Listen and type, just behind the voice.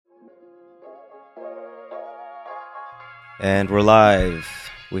And we're live.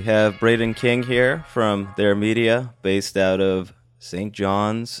 We have Braden King here from Their Media, based out of St.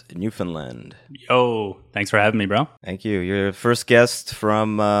 John's, Newfoundland. Yo, thanks for having me, bro. Thank you. You're the first guest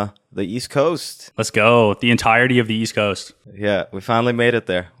from the East Coast. Let's go. The entirety of the East Coast. Yeah, we finally made it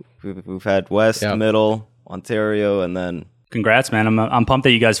there. We've had West, Middle, Ontario, and then... Congrats, man. I'm pumped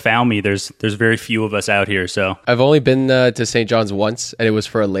that you guys found me. There's very few of us out here, so... I've only been to St. John's once, and it was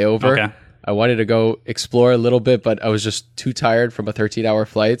for a layover. Okay. I wanted to go explore a little bit, but I was just too tired from a 13-hour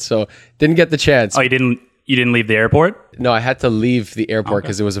flight, so didn't get the chance. Oh, you didn't leave the airport? No, I had to leave the airport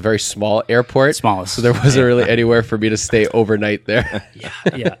because it was a very small airport. Smallest. So there wasn't really anywhere for me to stay overnight there.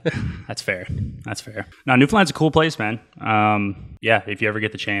 Yeah. That's fair. No, Newfoundland's a cool place, man. Yeah, if you ever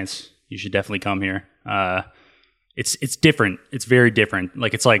get the chance, you should definitely come here. It's different. It's very different.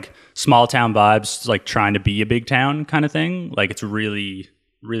 Like, it's like small town vibes, like trying to be a big town kind of thing. Like, it's really,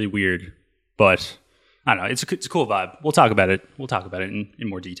 really weird. But I don't know. It's a cool vibe. We'll talk about it. In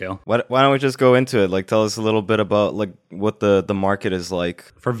more detail. Why don't we just go into it? Like, tell us a little bit about like what the market is like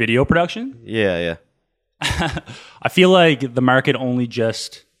For video production? Yeah. I feel like the market only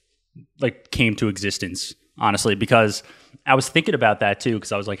just like came to existence, honestly, because I was thinking about that too,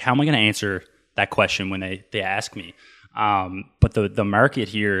 because I was like, how am I going to answer that question when they ask me? But the market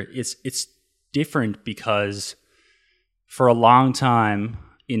here, it's different because for a long time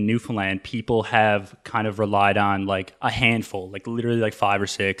in Newfoundland, people have kind of relied on like a handful, like literally like 5 or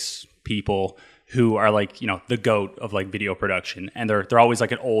 6 people who are like, you know, the GOAT of like video production. And they're always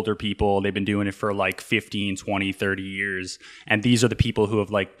like an older people. They've been doing it for like 15, 20, 30 years. And these are the people who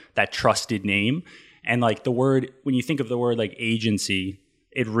have like that trusted name. And like the word, when you think of the word like agency,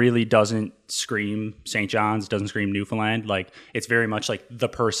 it really doesn't scream St. John's, doesn't scream Newfoundland. Like, it's very much like the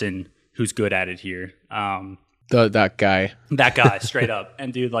person who's good at it here. That guy, straight up.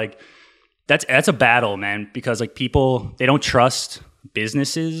 And dude, like, that's a battle, man, because like people, they don't trust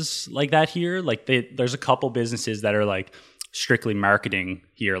businesses like that here. Like, there's a couple businesses that are like strictly marketing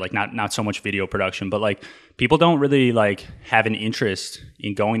here, like not so much video production, but like people don't really like have an interest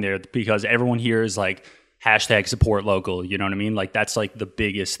in going there because everyone here is like #support local. You know what I mean? Like, that's like the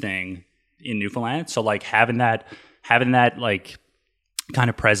biggest thing in Newfoundland. So like having that like kind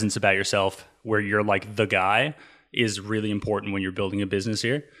of presence about yourself where you're like the guy is really important when you're building a business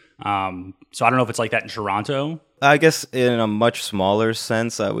here. So I don't know if it's like that in Toronto. I guess in a much smaller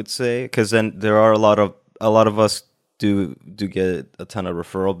sense, I would say, because then there are a lot of us do get a ton of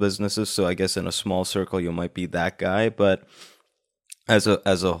referral businesses. So I guess in a small circle, you might be that guy. But as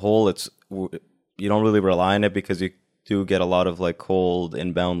a whole, you don't really rely on it because you do get a lot of like cold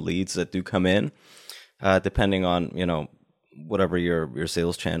inbound leads that do come in, depending on, you know, whatever your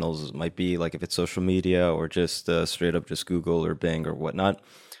sales channels might be, like if it's social media or just straight up just Google or Bing or whatnot.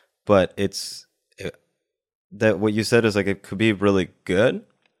 But that what you said is like it could be really good,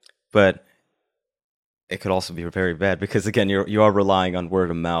 but it could also be very bad because again you are relying on word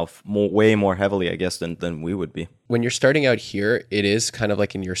of mouth way more heavily, I guess, than we would be. When you're starting out here, it is kind of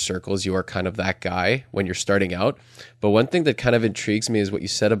like in your circles, you are kind of that guy when you're starting out. But one thing that kind of intrigues me is what you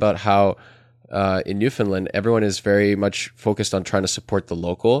said about how in Newfoundland, everyone is very much focused on trying to support the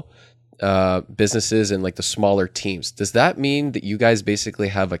local businesses and like the smaller teams. Does that mean that you guys basically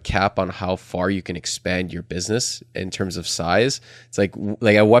have a cap on how far you can expand your business in terms of size? It's like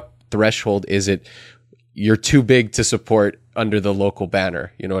at what threshold is it you're too big to support under the local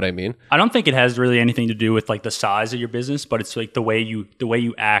banner? You know what I mean? I don't think it has really anything to do with like the size of your business, but it's like the way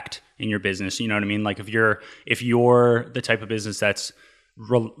you act in your business. You know what I mean? Like if you're the type of business that's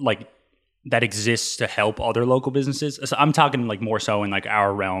that exists to help other local businesses. So I'm talking like more so in like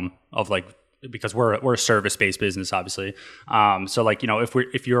our realm of like, because we're a service-based business, obviously. So like, you know,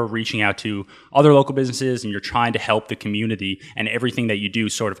 if you're reaching out to other local businesses and you're trying to help the community and everything that you do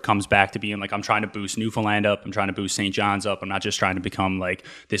sort of comes back to being like, I'm trying to boost Newfoundland up, I'm trying to boost St. John's up, I'm not just trying to become like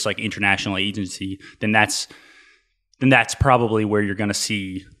this like international agency, then that's probably where you're going to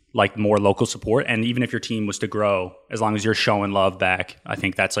see like more local support. And even if your team was to grow, as long as you're showing love back, I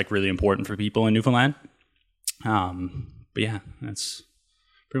think that's like really important for people in Newfoundland. But yeah, that's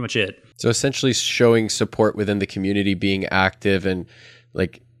pretty much it. So essentially showing support within the community, being active, and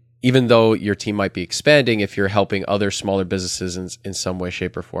like, even though your team might be expanding, if you're helping other smaller businesses in some way,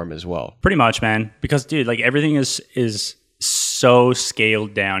 shape, or form as well. Pretty much, man. Because dude, like everything is so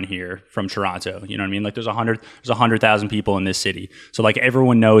scaled down here from Toronto. You know what I mean? Like there's 100,000 people in this city. So like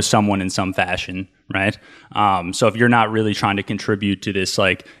everyone knows someone in some fashion, right? So if you're not really trying to contribute to this,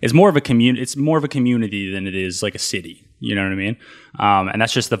 like it's more of a community than it is like a city. You know what I mean? And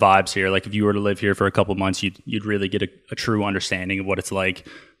that's just the vibes here. Like if you were to live here for a couple months, you'd really get a true understanding of what it's like.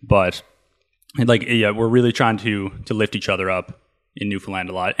 But And like, yeah, we're really trying to lift each other up in Newfoundland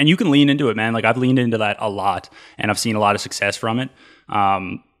a lot. And you can lean into it, man. Like I've leaned into that a lot and I've seen a lot of success from it.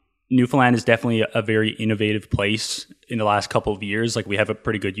 Newfoundland is definitely a very innovative place in the last couple of years. Like we have a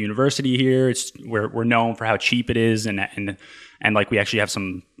pretty good university here. We're known for how cheap it is and like we actually have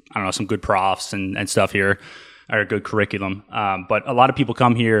some good profs and stuff here, or a good curriculum. But a lot of people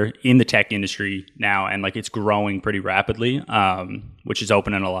come here in the tech industry now, and like it's growing pretty rapidly, which is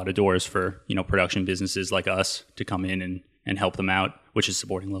opening a lot of doors for, production businesses like us to come in and help them out, which is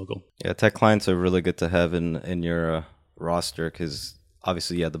supporting local. Yeah, tech clients are really good to have in your roster because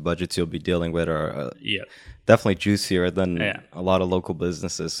obviously, the budgets you'll be dealing with are definitely juicier than a lot of local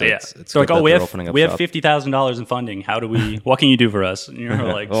businesses. So it's so like, we have $50,000 in funding. What can you do for us? And you're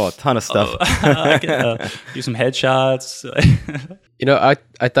like, a ton of stuff. I can do some headshots.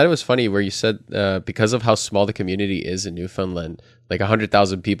 I thought it was funny where you said because of how small the community is in Newfoundland, like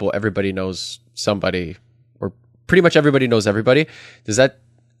 100,000 people, everybody knows somebody, or pretty much everybody knows everybody. Does that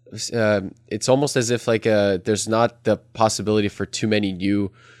it's almost as if like there's not the possibility for too many new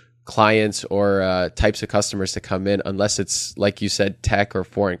clients or types of customers to come in unless it's, like you said, tech or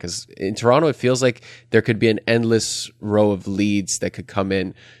foreign? Because in Toronto, it feels like there could be an endless row of leads that could come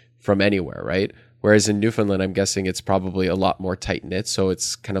in from anywhere, right? Whereas in Newfoundland, I'm guessing it's probably a lot more tight-knit. So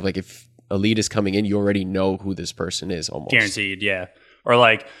it's kind of like if a lead is coming in, you already know who this person is almost. Guaranteed, yeah. Or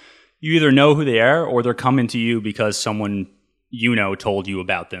like you either know who they are or they're coming to you because someone told you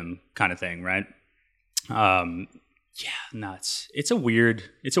about them, kind of thing, right? Nuts. It's a weird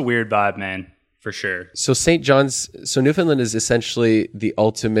vibe, man, for sure. So Newfoundland is essentially the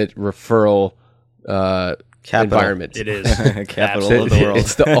ultimate referral environment. It is. Capital of the world.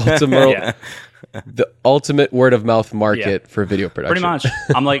 It's the ultimate, the ultimate word of mouth market for video production. Pretty much.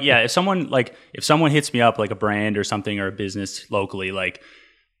 I'm like, if someone hits me up, like a brand or something or a business locally, like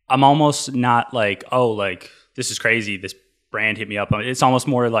I'm almost not like, oh, like this is crazy, this brand hit me up. It's almost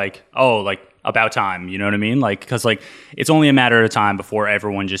more like, oh, like about time, you know what I mean? Like, cause like it's only a matter of time before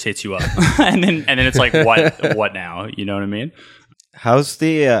everyone just hits you up. and then it's like, what now? You know what I mean? How's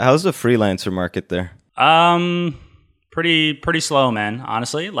the freelancer market there? Pretty slow, man.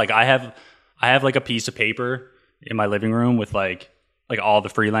 Honestly, like I have like a piece of paper in my living room with like all the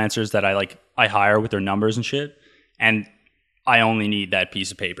freelancers that I hire with their numbers and shit. And I only need that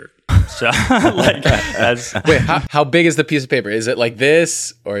piece of paper. So like that's wait, how big is the piece of paper? Is it like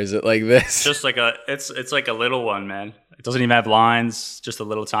this or is it like this? Just like it's like a little one, man. It doesn't even have lines, just a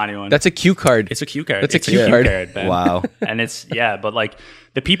little tiny one. That's a cue card. It's a cue card. That's a cue card, man. Wow. And it's but like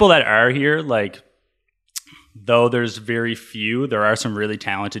the people that are here, like though there's very few, there are some really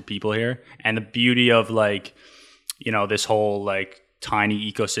talented people here. And the beauty of like, this whole like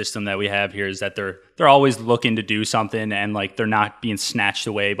tiny ecosystem that we have here is that they're always looking to do something, and like they're not being snatched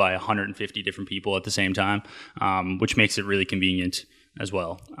away by 150 different people at the same time, which makes it really convenient as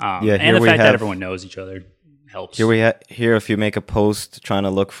well. And the fact that everyone knows each other helps. Here if you make a post trying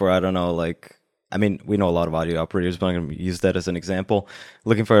to look for, I don't know, like, I mean, we know a lot of audio operators, but I'm going to use that as an example.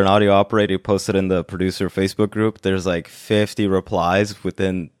 Looking for an audio operator, you post it in the producer Facebook group. There's like 50 replies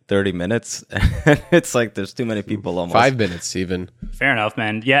within 30 minutes. It's like there's too many people almost. 5 minutes even. Fair enough,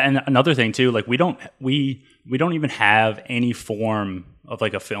 man. Yeah, and another thing too, like we don't even have any form of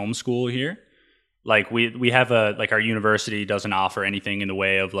like a film school here. Like we have our university doesn't offer anything in the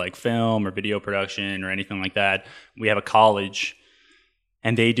way of like film or video production or anything like that. We have a college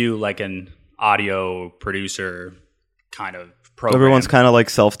and they do like an audio producer kind of program. Everyone's kind of like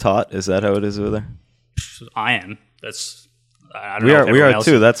self-taught. Is that how it is over there? I am. We are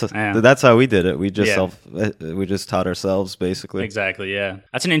too. That's how we did it. We just taught ourselves basically. Exactly. Yeah.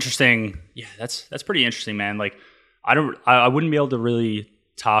 That's an interesting. Yeah. That's pretty interesting, man. Like I wouldn't be able to really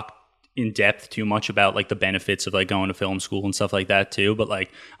talk in depth too much about like the benefits of like going to film school and stuff like that too. But like,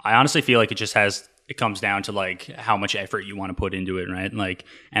 I honestly feel like it comes down to like how much effort you want to put into it. Right.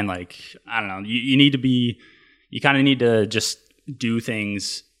 And I don't know, you kind of need to just do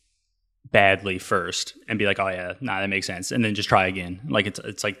things badly first and be like, oh yeah, that makes sense. And then just try again. Like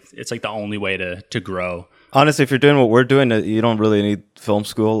it's like the only way to grow. Honestly, if you're doing what we're doing, you don't really need film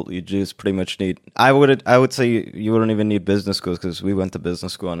school. You just pretty much need. I would say you wouldn't even need business schools because we went to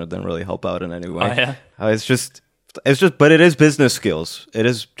business school and it didn't really help out in any way. Oh, yeah? It's just, but it is business skills. It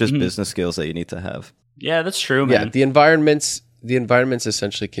is just business skills that you need to have. Yeah, that's true, man. Yeah, the environments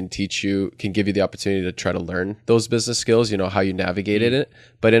essentially can give you the opportunity to try to learn those business skills, how you navigated it.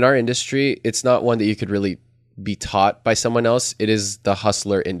 But in our industry, it's not one that you could really be taught by someone else. It is the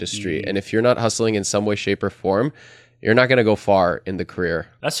hustler industry. And if you're not hustling in some way, shape, or form, you're not going to go far in the career.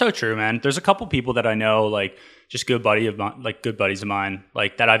 That's so true, man. There's a couple people that I know, like just good buddies of mine,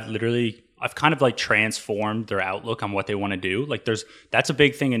 like that I've literally I've kind of like transformed their outlook on what they want to do. Like that's a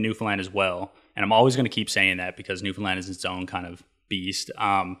big thing in Newfoundland as well. And I'm always going to keep saying that because Newfoundland is its own kind of beast.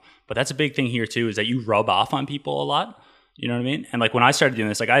 But that's a big thing here too, is that you rub off on people a lot. You know what I mean? And like when I started doing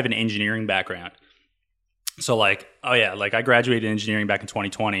this, like I have an engineering background. So like, oh yeah, like I graduated engineering back in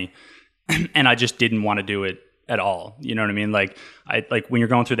 2020 and I just didn't want to do it at all. You know what I mean? Like when you're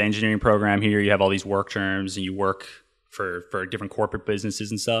going through the engineering program here, you have all these work terms and you work for different corporate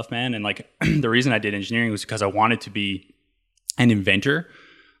businesses and stuff, man. And like the reason I did engineering was because I wanted to be an inventor.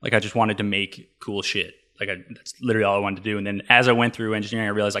 Like I just wanted to make cool shit. Like that's literally all I wanted to do. And then as I went through engineering,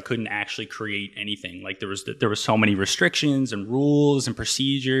 I realized I couldn't actually create anything. Like there was so many restrictions and rules and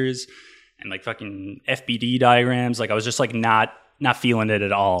procedures and like fucking FBD diagrams. Like I was just like not feeling it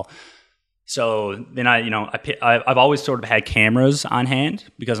at all. So then I've always sort of had cameras on hand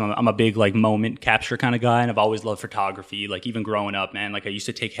because I'm a big like moment capture kind of guy, and I've always loved photography. Like even growing up, man, like I used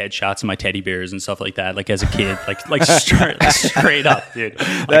to take headshots of my teddy bears and stuff like that. Like as a kid, like straight up, dude.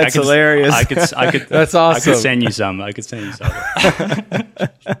 Like, That's hilarious. I could. That's awesome. I could send you some.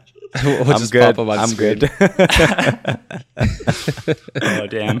 We'll just pop them on screen. Good. Oh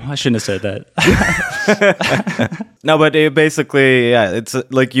damn! I shouldn't have said that. No, but basically, yeah, it's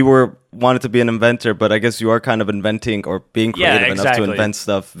like you wanted to be an inventor, but I guess you are kind of inventing or being creative enough to invent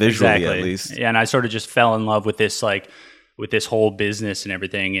stuff visually, at least. Yeah, and I sort of just fell in love with this, like with this whole business and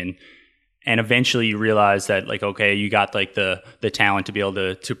everything, and eventually you realize that like, okay, you got like the talent to be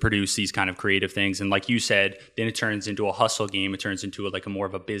able to produce these kind of creative things. And like you said, then it turns into a hustle game. It turns into like a more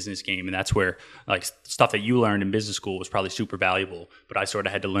of a business game. And that's where like stuff that you learned in business school was probably super valuable. But I sort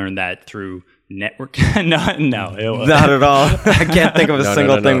of had to learn that through network. No, not at all. I can't think of a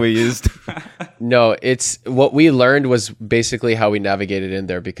single thing we used. No, it's what we learned was basically how we navigated in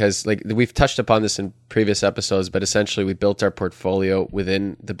there, because like we've touched upon this in previous episodes, but essentially we built our portfolio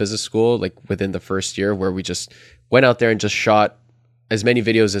within the business school, like within the first year, where we just went out there and just shot as many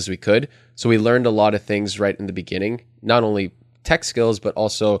videos as we could. So we learned a lot of things right in the beginning, not only tech skills, but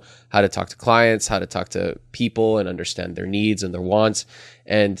also how to talk to clients, how to talk to people and understand their needs and their wants.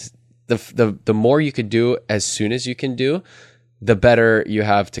 And the more you could do as soon as you can do, the better you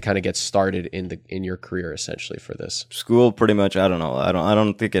have to kind of get started in your career, essentially, for this. School, pretty much, I don't know. I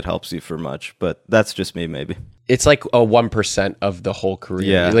don't think it helps you for much, but that's just me, maybe. It's like a 1% of the whole career.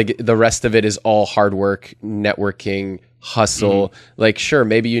 Yeah. Like the rest of it is all hard work, networking, hustle. Mm-hmm. Like, sure,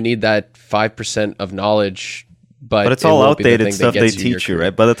 maybe you need that 5% of knowledge, but it's all outdated stuff they teach you,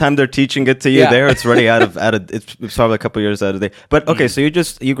 right? By the time they're teaching it to you there, it's already out of it's probably a couple years out of date. But okay, so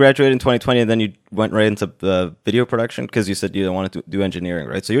you graduated in 2020 and then you went right into video production because you said you didn't want to do engineering,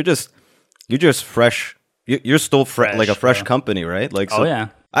 right? So you're just fresh. You're still fresh, like a fresh company, right? Like, so, oh yeah.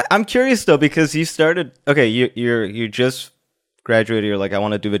 I'm curious though, because you started. Okay, you just graduated. You're like, I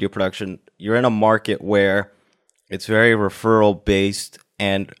want to do video production. You're in a market where it's very referral based.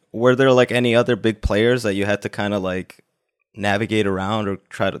 And were there like any other big players that you had to kind of like navigate around or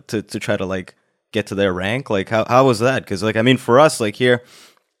try to try to like get to their rank? Like how was that? Because like, I mean, for us, like here,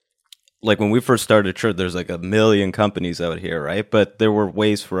 like when we first started, sure, there's like a million companies out here, right? But there were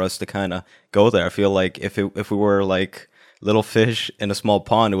ways for us to kind of go there. I feel like if we were like little fish in a small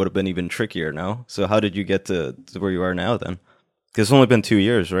pond, it would have been even trickier, no? So how did you get to where you are now then? Because it's only been 2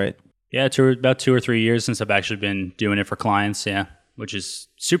 years, right? Yeah, it's about 2 or 3 years since I've actually been doing it for clients, yeah. Which is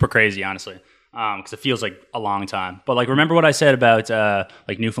super crazy, honestly, because it feels like a long time. But like, remember what I said about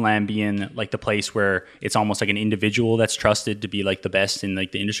like Newfoundland being like the place where it's almost like an individual that's trusted to be like the best in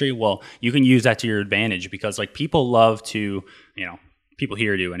like the industry? Well, you can use that to your advantage because like people love to, people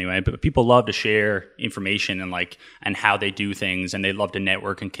here do anyway, but people love to share information and how they do things, and they love to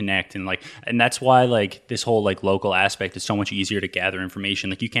network and connect, and that's why like this whole like local aspect is so much easier to gather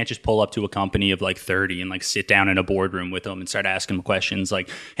information. Like you can't just pull up to a company of like 30 and like sit down in a boardroom with them and start asking them questions like,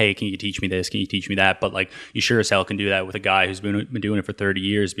 hey, can you teach me this? Can you teach me that? But like you sure as hell can do that with a guy who's been doing it for 30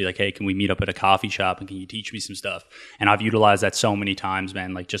 years. Be like, hey, can we meet up at a coffee shop and can you teach me some stuff? And I've utilized that so many times,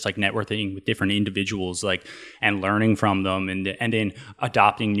 man, like just like networking with different individuals, like, and learning from them, and then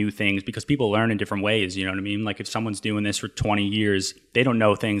adopting new things, because people learn in different ways. You know what I mean? Like if someone's doing this for 20 years, they don't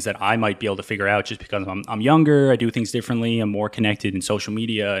know things that I might be able to figure out just because I'm younger. I do things differently. I'm more connected in social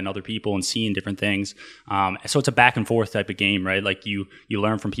media and other people and seeing different things. So it's a back and forth type of game, right? Like you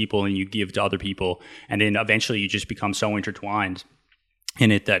learn from people and you give to other people, and then eventually you just become so intertwined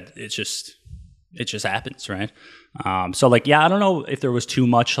in it that it just happens, right? So like, yeah, I don't know if there was too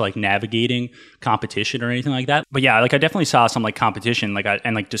much like navigating competition or anything like that, but yeah, like I definitely saw some like competition,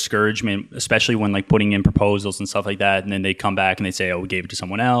 and like discouragement, especially when like putting in proposals and stuff like that, and then they come back and they say, oh, we gave it to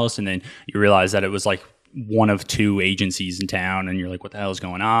someone else, and then you realize that it was like one of two agencies in town, and you're like, what the hell is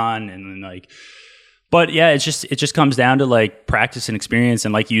going on? And then like, but yeah, it just comes down to like practice and experience,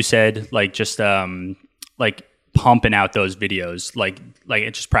 and like you said, like just like pumping out those videos, like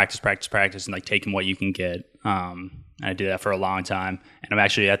it's just practice, and like taking what you can get. I did that for a long time, and I'm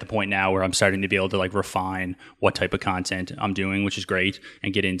actually at the point now where I'm starting to be able to like refine what type of content I'm doing, which is great,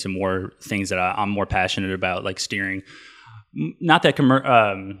 and get into more things that I'm more passionate about, like steering. Not that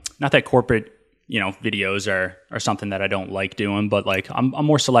corporate, videos are something that I don't like doing, but like I'm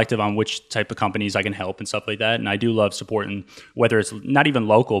more selective on which type of companies I can help and stuff like that. And I do love supporting, whether it's not even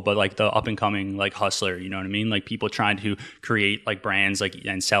local, but like the up and coming like hustler, you know what I mean? Like people trying to create like brands like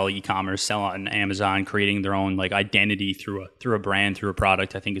and sell e-commerce, sell on Amazon, creating their own like identity through a brand, through a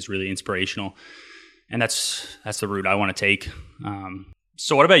product, I think is really inspirational. And that's the route I want to take.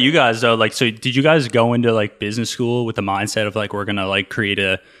 So what about you guys though? Like, so did you guys go into like business school with the mindset of like, we're going to like create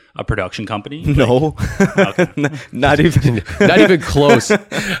a production company? No, Okay. not even. Not even close.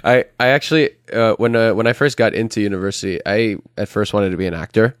 I actually, when I first got into university, I at first wanted to be an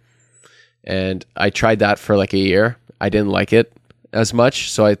actor, and I tried that for like a year. I didn't like it as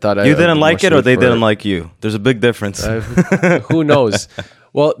much, so I thought You didn't like it, or they didn't like you? There's a big difference. Who knows?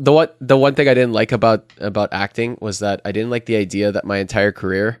 Well, the one thing I didn't like about acting was that I didn't like the idea that my entire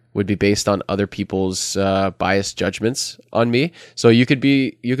career would be based on other people's biased judgments on me. So you could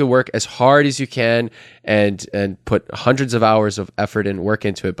work as hard as you can and put hundreds of hours of effort and work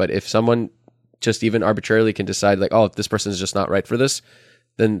into it, but if someone just even arbitrarily can decide like, oh, this person is just not right for this,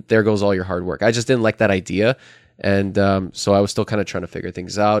 then there goes all your hard work. I just didn't like that idea, and so I was still kind of trying to figure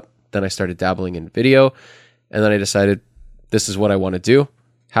things out. Then I started dabbling in video, and then I decided this is what I want to do.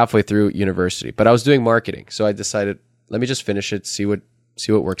 Halfway through university, but I was doing marketing, so I decided, let me just finish it, see what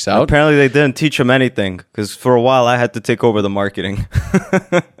works out. Apparently they didn't teach him anything, because for a while I had to take over the marketing.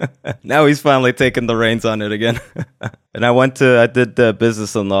 Now he's finally taking the reins on it again. And I did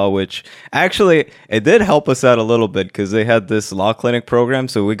business and law, which actually it did help us out a little bit, because they had this law clinic program,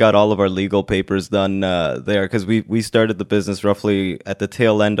 so we got all of our legal papers done there, because we started the business roughly at the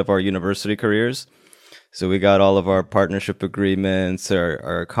tail end of our university careers. So we got all of our partnership agreements,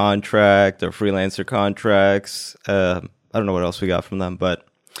 our contract, our freelancer contracts. I don't know what else we got from them, but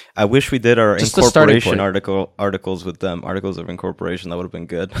I wish we did our just incorporation articles with them, articles of incorporation. That would have been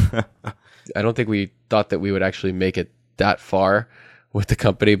good. I don't think we thought that we would actually make it that far with the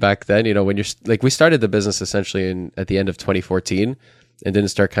company back then. When you're like, we started the business essentially at the end of 2014 and didn't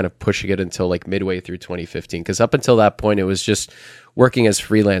start kind of pushing it until like midway through 2015. Because up until that point, it was just working as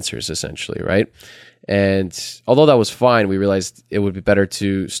freelancers essentially, right? And although that was fine, we realized it would be better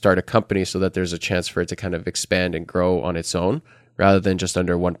to start a company so that there's a chance for it to kind of expand and grow on its own rather than just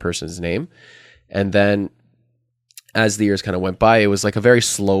under one person's name. And then as the years kind of went by, it was like a very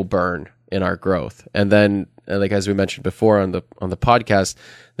slow burn in our growth. And then, like as we mentioned before on the podcast,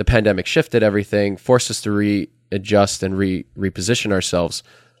 the pandemic shifted everything, forced us to readjust and reposition ourselves,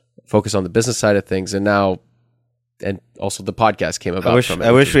 focus on the business side of things, and also the podcast came about.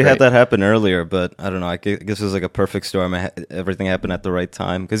 I wish we had that happen earlier, but I don't know. I guess it was like a perfect storm. Everything happened at the right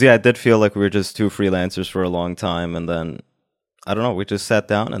time. Because yeah, I did feel like we were just two freelancers for a long time, and then I don't know. We just sat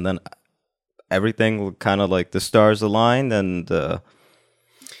down, and then everything kind of like the stars aligned, and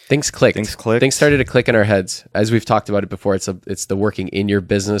things clicked. Things started to click in our heads. As we've talked about it before, it's the working in your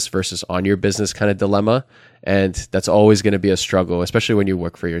business versus on your business kind of dilemma, and that's always going to be a struggle, especially when you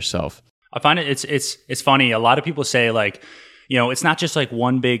work for yourself. I find it's funny. A lot of people say like, it's not just like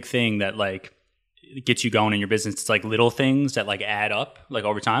one big thing that like gets you going in your business. It's like little things that like add up like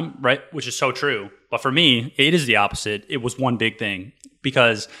over time, right? Which is so true. But for me, it is the opposite. It was one big thing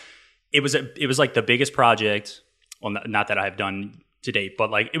because it was like the biggest project. Well, not that I've done to date,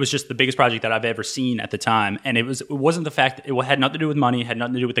 but like it was just the biggest project that I've ever seen at the time. And it wasn't the fact that it had nothing to do with money, it had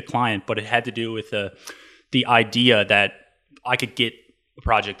nothing to do with the client, but it had to do with the idea that I could get a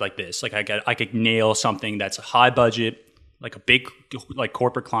project like this. Like I could nail something that's a high budget, like a big like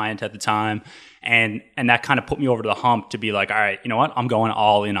corporate client at the time, and that kind of put me over the hump to be like, all right, you know what? I'm going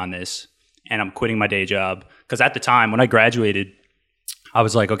all in on this, and I'm quitting my day job. Because at the time when I graduated, I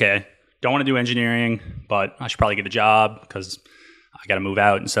was like, okay, don't want to do engineering, but I should probably get a job because I got to move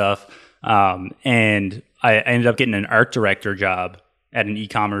out and stuff. And I ended up getting an art director job at an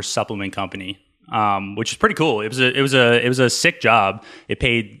e-commerce supplement company. Which is pretty cool. It was a sick job. It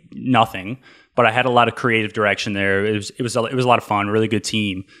paid nothing, but I had a lot of creative direction there. It was a lot of fun. Really good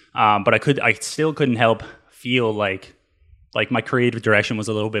team. But I still couldn't help feel like my creative direction was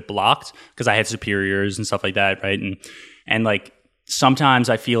a little bit blocked because I had superiors and stuff like that, right? And like sometimes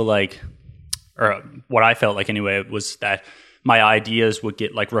I feel like, or what I felt like anyway, was that my ideas would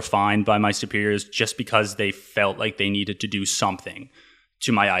get like refined by my superiors just because they felt like they needed to do something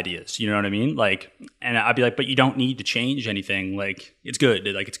to my ideas. You know what I mean? Like, and I'd be like, but you don't need to change anything. Like, it's good.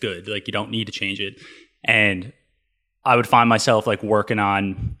 Like, it's good. Like, you don't need to change it. And I would find myself like working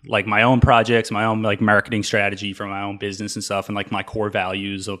on like my own projects, my own like marketing strategy for my own business and stuff, and like my core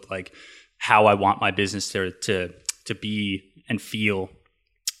values of like how I want my business to be and feel.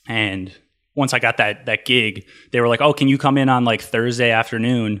 And once I got that gig, they were like, "Oh, can you come in on like Thursday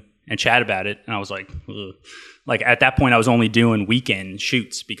afternoon and chat about it?" And I was like, ugh. Like at that point, I was only doing weekend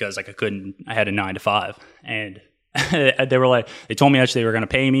shoots because like I had a 9 to 5, and they were like, they told me actually they were going to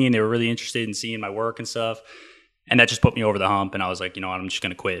pay me, and they were really interested in seeing my work and stuff, and that just put me over the hump. And I was like, you know what, I'm just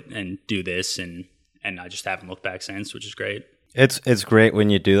going to quit and do this, and I just haven't looked back since, which is great. It's great when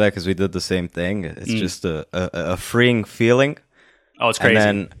you do that because we did the same thing. It's just a freeing feeling. Oh, it's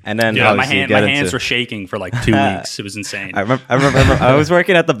crazy. And then dude, my hands were shaking for like 2 weeks. It was insane. I remember I was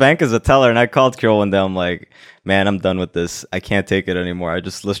working at the bank as a teller, and I called Kirill one day. I'm like, man, I'm done with this. I can't take it anymore.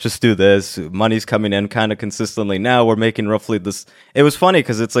 Let's just do this. Money's coming in kind of consistently. Now we're making roughly this. It was funny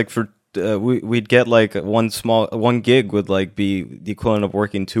because it's like we'd get like one gig would like be the equivalent of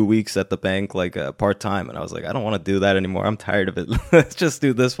working 2 weeks at the bank, like part time. And I was like, I don't want to do that anymore. I'm tired of it. Let's just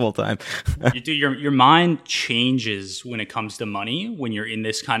do this full time. Your mind changes when it comes to money when you're in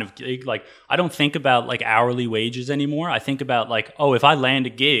this kind of gig. Like, I don't think about like hourly wages anymore. I think about like, oh, if I land a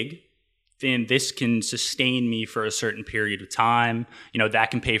gig, then this can sustain me for a certain period of time. You know,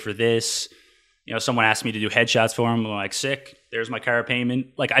 that can pay for this. You know, someone asked me to do headshots for them. I'm like, sick. There's my car payment.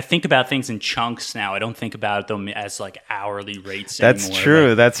 Like, I think about things in chunks now. I don't think about them as like hourly rates That's anymore. true.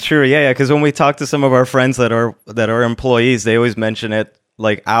 Like, that's true. Yeah. Because when we talk to some of our friends that are employees, they always mention it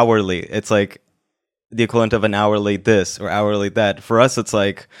like hourly. It's like the equivalent of an hourly this or hourly that. For us, it's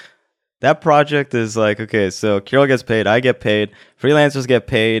like that project is like, okay, so Kirill gets paid, I get paid, freelancers get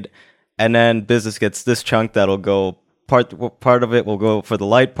paid, and then business gets this chunk that'll go. Part of it will go for the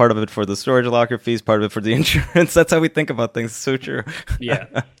light, part of it for the storage locker fees, part of it for the insurance. That's how we think about things. It's so true. Yeah.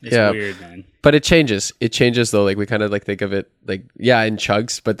 It's weird, man. But it changes. It changes though. Like we kind of like think of it like, yeah, in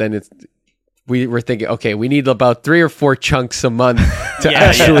chunks, but then we were thinking, okay, we need about 3 or 4 chunks a month to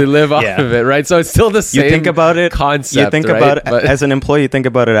actually live off of it, right? So it's still the same. You think about it, concept. You think right? about it as an employee. You think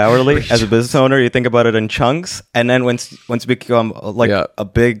about it hourly. As a business owner, you think about it in chunks. And then once you become like a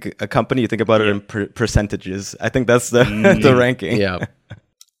company, you think about it in percentages. I think that's the the ranking. Yeah,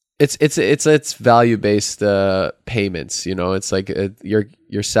 it's value based payments. You know, it's like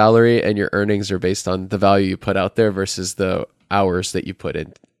your salary and your earnings are based on the value you put out there versus the hours that you put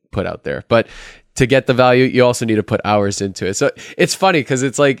out there. But to get the value, you also need to put hours into it. So it's funny because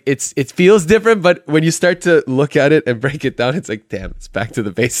it's like it feels different, but when you start to look at it and break it down, it's like, damn, it's back to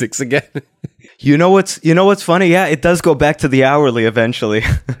the basics again. You know what's funny? Yeah, it does go back to the hourly eventually.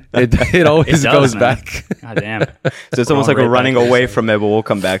 It always goes back. God damn. So it's almost like we're running away from it, but we'll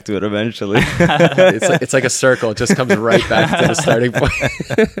come back to it eventually. It's like a circle. It just comes right back to the starting point.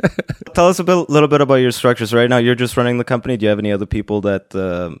 Tell us a little bit about your structures. Right now, you're just running the company. Do you have any other people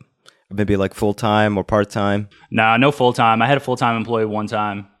that maybe like full-time or part-time? Nah, no full-time. I had a full-time employee one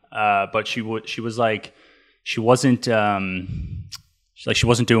time, but she wasn't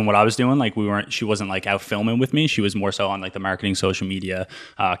doing what I was doing. Like she wasn't like out filming with me. She was more so on like the marketing, social media,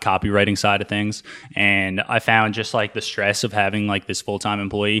 copywriting side of things. And I found just like the stress of having like this full-time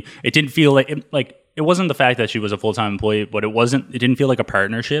employee, it didn't feel it wasn't the fact that she was a full-time employee, but it didn't feel like a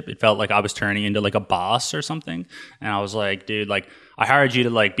partnership. It felt like I was turning into like a boss or something. And I was like, dude, like I hired you to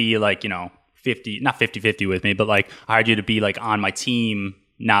like be like, you know, 50-50 with me, but like I hired you to be like on my team,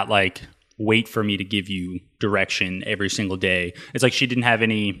 not like wait for me to give you direction every single day. It's like she didn't have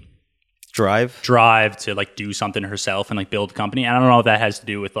any drive to like do something herself and like build a company. And I don't know if that has to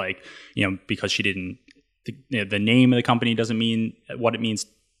do with like, you know, because she didn't, the name of the company doesn't mean what it means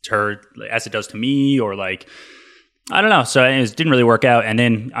to her as it does to me, or like, I don't know. So it didn't really work out. And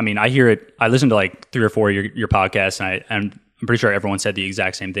then, I mean, I listened to like 3 or 4 of your podcasts, and I'm pretty sure everyone said the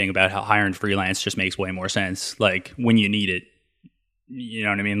exact same thing about how hiring freelance just makes way more sense. Like when you need it, you know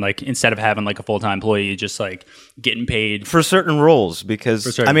what I mean? Like instead of having like a full-time employee, just like getting paid for certain roles,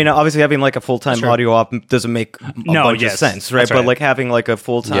 because I mean, obviously having like a full-time audio op doesn't make a bunch of sense, right? But like having like a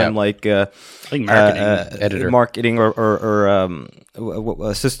full-time like marketing or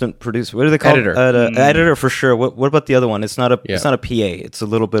assistant producer, what do they call it? Editor for sure. What about the other one? It's not a PA. It's a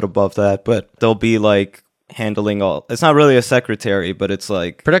little bit above that, but they'll be like handling all. It's not really a secretary, but it's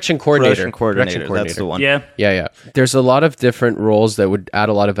like production coordinator. That's the one. Yeah. There's a lot of different roles that would add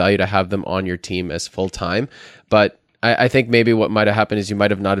a lot of value to have them on your team as full time, but I think maybe what might have happened is you might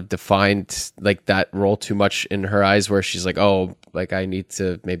have not have defined like that role too much in her eyes, where she's like, oh, like I need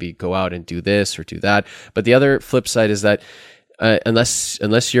to maybe go out and do this or do that. But the other flip side is that unless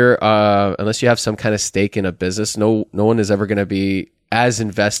you have some kind of stake in a business, no one is ever going to be as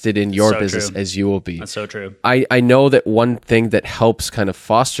invested in your business as you will be. That's so true. I know that one thing that helps kind of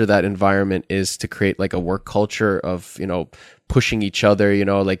foster that environment is to create like a work culture of, pushing each other,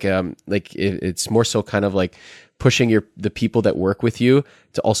 it's more so kind of like pushing the people that work with you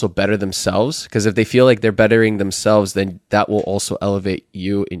to also better themselves. Because if they feel like they're bettering themselves, then that will also elevate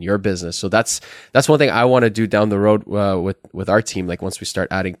you in your business. So that's one thing I want to do down the road with our team. Like once we start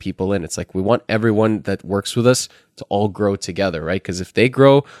adding people in, it's like we want everyone that works with us to all grow together, right? Because if they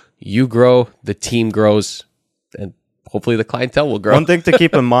grow, you grow, the team grows, and hopefully the clientele will grow. One thing to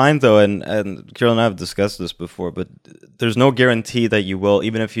keep in mind, though, and Kirill and I have discussed this before, but there's no guarantee that you will,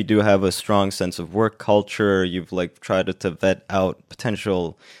 even if you do have a strong sense of work culture, you've like tried to vet out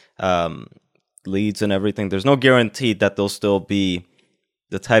potential leads and everything. There's no guarantee that they'll still be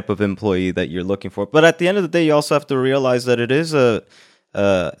the type of employee that you're looking for. But at the end of the day, you also have to realize that it is a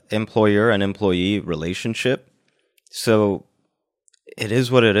employer and employee relationship. So it is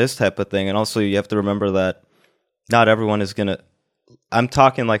what it is type of thing. And also you have to remember that not everyone is going to... I'm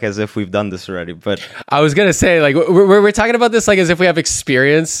talking like as if we've done this already, but... I was going to say, like, we're talking about this like as if we have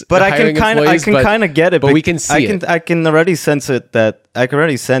experience. But I can kind of get it. But we can see it. I can already sense it that... I can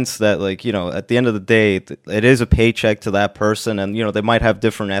already sense that, like, at the end of the day, it is a paycheck to that person. And, they might have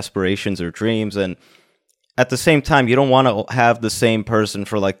different aspirations or dreams. And at the same time, you don't want to have the same person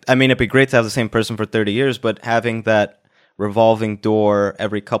for like... I mean, it'd be great to have the same person for 30 years, but having that revolving door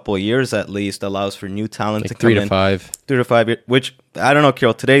every couple of years at least allows for new talent to come in. 3 to 5 years, which I don't know,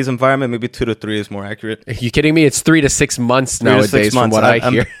 Kirill, today's environment, maybe 2 to 3 is more accurate. Are you kidding me? It's 3 to 6 months nowadays from what I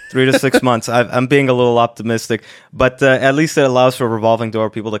hear. 3 to 6 months. I'm being a little optimistic, but at least it allows for a revolving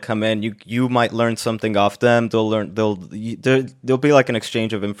door, people to come in. You might learn something off them. There'll be like an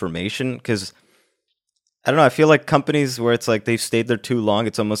exchange of information, because I don't know, I feel like companies where it's like they've stayed there too long,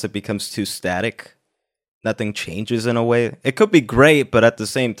 it becomes too static. Nothing changes in a way. It could be great, but at the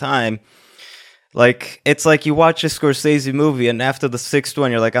same time, like, it's like you watch a Scorsese movie, and after the 6th one,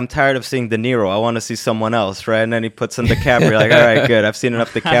 you're like, I'm tired of seeing De Niro. I want to see someone else, right? And then he puts in DiCaprio, like, all right, good. I've seen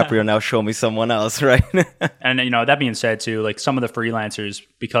enough DiCaprio. Now show me someone else, right? And, that being said, too, like, some of the freelancers,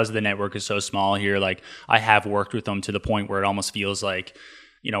 because the network is so small here, like, I have worked with them to the point where it almost feels like,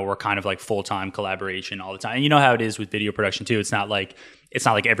 we're kind of like full-time collaboration all the time. And you know how it is with video production too. It's not like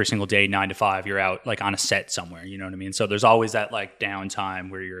every single day, 9 to 5, you're out like on a set somewhere, you know what I mean? So there's always that like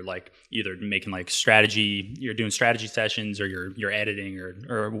downtime where you're like either making like you're doing strategy sessions, or you're editing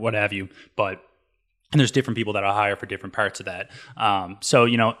or what have you. And there's different people that I hire for different parts of that. So,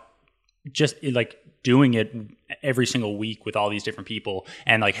 just like doing it every single week with all these different people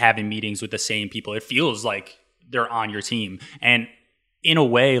and like having meetings with the same people, it feels like they're on your team. And in a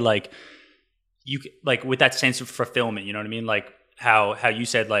way, like you like with that sense of fulfillment, you know what I mean? Like how you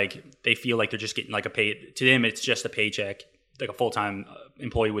said, like they feel like they're just getting like a pay. To them, it's just a paycheck. Like a full-time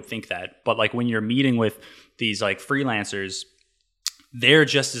employee would think that, but like when you're meeting with these like freelancers, they're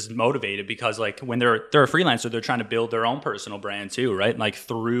just as motivated, because like when they're a freelancer, they're trying to build their own personal brand too, right? Like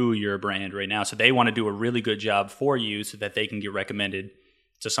through your brand right now, so they want to do a really good job for you so that they can get recommended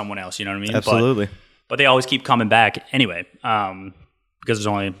to someone else. You know what I mean? Absolutely. But they always keep coming back anyway. Because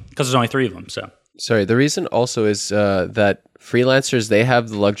there's only 3 of them. So sorry. The reason also is that freelancers, they have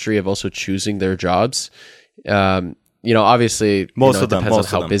the luxury of also choosing their jobs. Obviously, most of them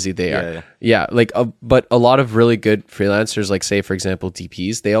depends on how busy they are. Yeah, like, but a lot of really good freelancers, like say for example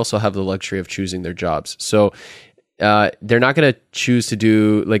DPs, they also have the luxury of choosing their jobs. So they're not going to choose to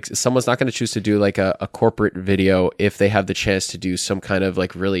do, like, someone's not going to choose to do like a corporate video if they have the chance to do some kind of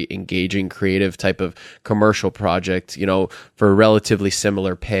like really engaging creative type of commercial project, for relatively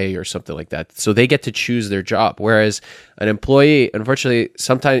similar pay or something like that. So they get to choose their job. Whereas an employee, unfortunately,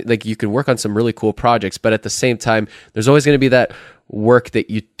 sometimes like you can work on some really cool projects, but at the same time, there's always going to be that work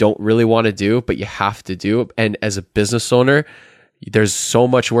that you don't really want to do, but you have to do. And as a business owner, there's so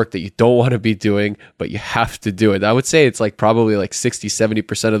much work that you don't want to be doing, but you have to do it. I would say it's like probably like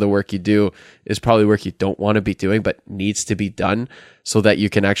 60-70% of the work you do is probably work you don't want to be doing, but needs to be done so that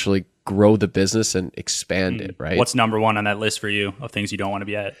you can actually grow the business and expand it, right? What's number 1 on that list for you of things you don't want to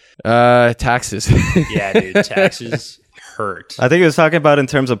be at? Taxes. Yeah, dude, taxes hurt. I think he was talking about in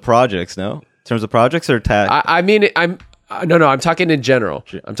terms of projects, no? In terms of projects or tax? No, I'm talking in general.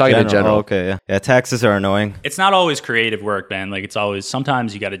 I'm talking in general. Oh, okay, yeah. Taxes are annoying. It's not always creative work, man. Like it's always,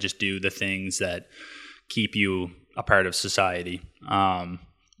 sometimes you got to just do the things that keep you a part of society.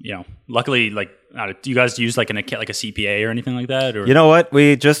 luckily, like, do you guys use like a CPA or anything like that? Or? You know what?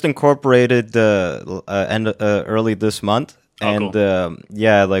 We just incorporated early this month. And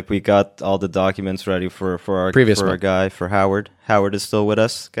cool. like we got all the documents ready for our guy, for Howard. Howard is still with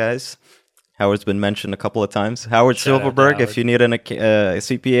us, guys. Howard's been mentioned a couple of times. Howard Silverberg, if you need a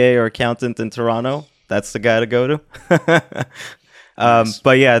CPA or accountant in Toronto, that's the guy to go to. Nice.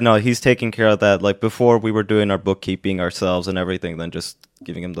 But yeah, no, he's taking care of that. Like before, we were doing our bookkeeping ourselves and everything, then just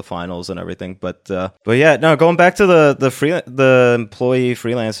giving him the finals and everything. But yeah, no, going back to the employee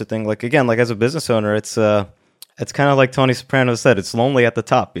freelancer thing. Like again, like as a business owner, it's kind of like Tony Soprano said, it's lonely at the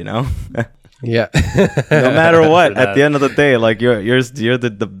top, you know. Yeah. No matter what, at the end of the day, like you're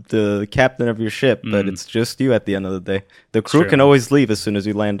the captain of your ship, but it's just you at the end of the day. The crew can always leave as soon as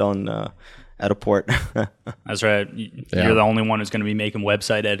you land on at a port. That's right. You're the only one who's going to be making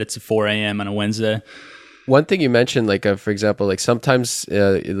website edits at 4 a.m. on a Wednesday. One thing you mentioned, like for example, like sometimes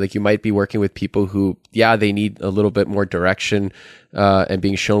like you might be working with people who, they need a little bit more direction and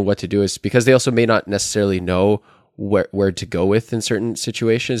being shown what to do, is because they also may not necessarily know where to go with in certain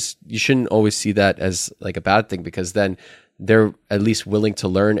situations. You shouldn't always see that as like a bad thing, because then they're at least willing to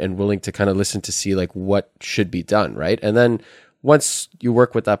learn and willing to kind of listen to see like what should be done, right? And then once you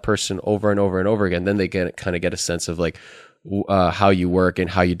work with that person over and over and over again, then they kind of get a sense of like how you work and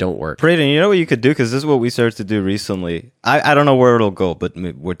how you don't work. Braden, you know what you could do? Because this is what we started to do recently. I don't know where it'll go, but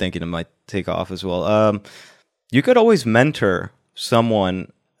we're thinking it might take off as well. You could always mentor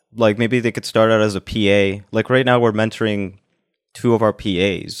someone. Like maybe they could start out as a PA. Like right now we're mentoring 2 of our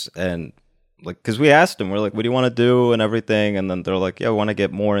PAs, and like, because we asked them, we're like, what do you want to do and everything? And then they're like, yeah, we want to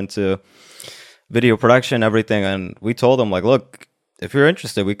get more into video production, everything. And we told them like, look, if you're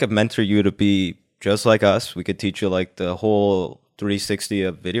interested, we could mentor you to be just like us. We could teach you like the whole 360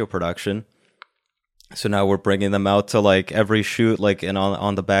 of video production. So now we're bringing them out to like every shoot, like, and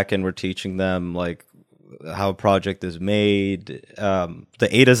on the back end, we're teaching them like how a project is made, the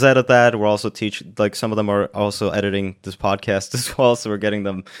A to Z of that. We're also teaching, like, some of them are also editing this podcast as well, so we're getting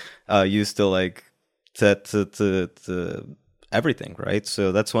them used to like to everything, right?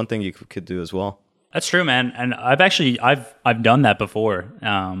 So that's one thing you could do as well. That's true, man. And I've done that before,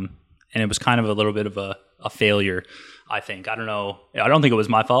 and it was kind of a little bit of a failure, I think. I don't think it was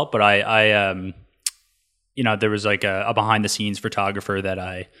my fault, but I there was like a behind the scenes photographer that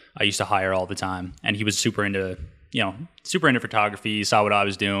I used to hire all the time, and he was super into photography, saw what I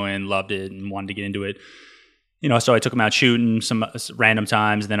was doing, loved it, and wanted to get into it. So I took him out shooting some random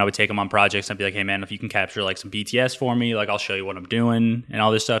times, and then I would take him on projects. I'd be like, hey man, if you can capture like some BTS for me, like I'll show you what I'm doing and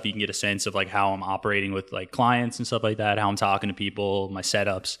all this stuff. You can get a sense of like how I'm operating with like clients and stuff like that, how I'm talking to people, my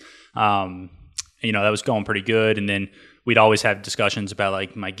setups. That was going pretty good. And then we'd always have discussions about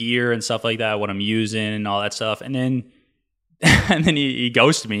like my gear and stuff like that, what I'm using and all that stuff. And then he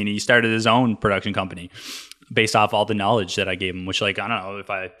ghosted me, and he started his own production company based off all the knowledge that I gave him, which like, I don't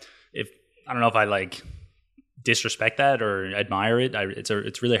know if I like disrespect that or admire it. It's a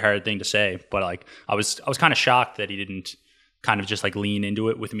really hard thing to say, but like I was kind of shocked that he didn't kind of just like lean into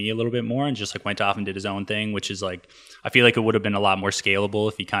it with me a little bit more and just like went off and did his own thing, which is like, I feel like it would have been a lot more scalable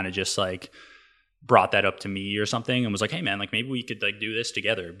if he kind of just like brought that up to me or something and was like, hey man, like maybe we could like do this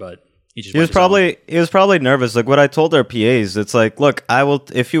together. But he was probably nervous. Like what I told our PAs, it's like, look, I will,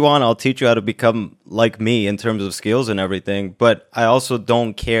 if you want, I'll teach you how to become like me in terms of skills and everything. But I also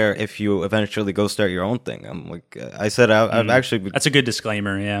don't care if you eventually go start your own thing. I'm like, I said, I've actually. That's a good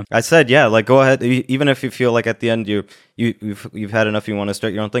disclaimer. Yeah. I said, yeah, like go ahead. Even if you feel like at the end you've had enough, you want to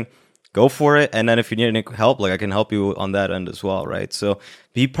start your own thing, go for it. And then if you need any help, like I can help you on that end as well, right? So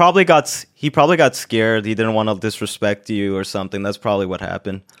he probably got scared. He didn't want to disrespect you or something. That's probably what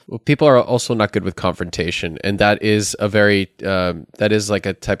happened. Well, people are also not good with confrontation, and that is that is like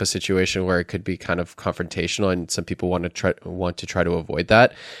a type of situation where it could be kind of confrontational, and some people want to try to avoid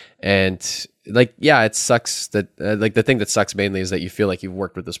that. And like, yeah, it sucks that like the thing that sucks mainly is that you feel like you've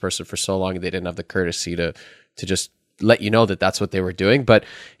worked with this person for so long and they didn't have the courtesy to just let you know that that's what they were doing. But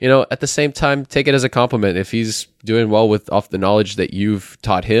at the same time, take it as a compliment. If he's doing well off the knowledge that you've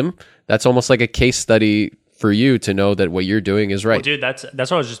taught him, that's almost like a case study for you to know that what you're doing is right. Well, dude, that's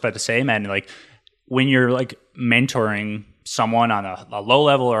what I was just about to say, man. Like when you're like mentoring someone on a low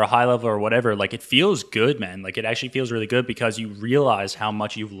level or a high level or whatever, like it feels good, man. Like it actually feels really good because you realize how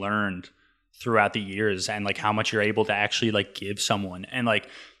much you've learned throughout the years and like how much you're able to actually like give someone. And like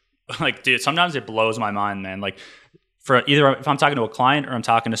dude, sometimes it blows my mind, man. Like for either if I'm talking to a client or I'm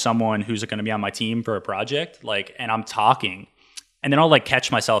talking to someone who's going to be on my team for a project, like, and I'm talking and then I'll like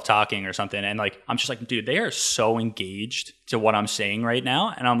catch myself talking or something, and like I'm just like, dude, they are so engaged to what I'm saying right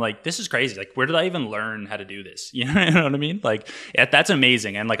now, and I'm like, this is crazy. Like, where did I even learn how to do this? You know what I mean? Like, yeah, that's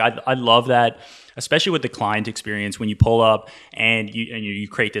amazing, and like I love that, especially with the client experience when you pull up and you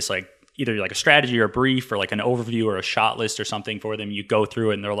create this like either like a strategy or a brief or like an overview or a shot list or something for them. You go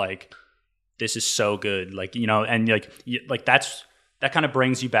through it and they're like, this is so good, like, you know, and like that kind of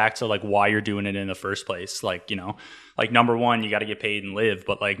brings you back to like why you're doing it in the first place. Like, you know, like number one, you got to get paid and live.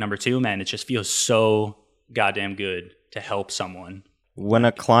 But like number two, man, it just feels so goddamn good to help someone. When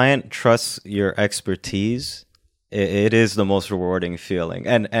a client trusts your expertise, it is the most rewarding feeling.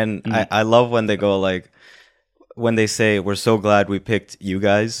 And I love when they go like, when they say, we're so glad we picked you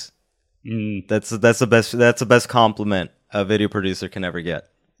guys. That's the best compliment a video producer can ever get.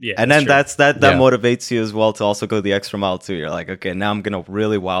 Yeah, and then that motivates you as well to also go the extra mile too. You're like, okay, now I'm gonna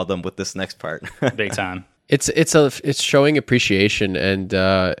really wow them with this next part. Big time. It's showing appreciation, and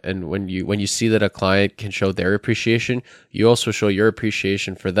when you see that a client can show their appreciation, you also show your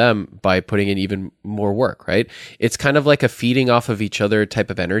appreciation for them by putting in even more work, right? It's kind of like a feeding off of each other type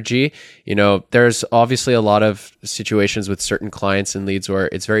of energy. You know, there's obviously a lot of situations with certain clients and leads where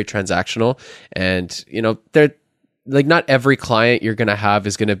it's very transactional, and you know, they're like, not every client you're going to have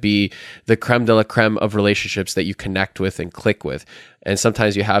is going to be the creme de la creme of relationships that you connect with and click with. And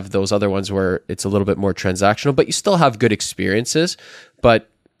sometimes you have those other ones where it's a little bit more transactional, but you still have good experiences.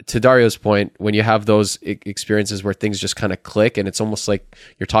 But to Dario's point, when you have those experiences where things just kind of click and it's almost like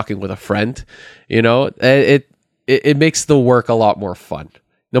you're talking with a friend, you know, it makes the work a lot more fun,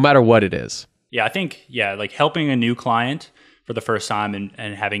 no matter what it is. Yeah, I think, like helping a new client for the first time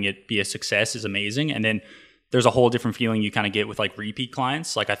and having it be a success is amazing. And then there's a whole different feeling you kind of get with like repeat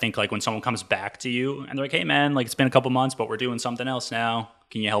clients. Like I think like when someone comes back to you and they're like, hey man, like it's been a couple months, but we're doing something else now.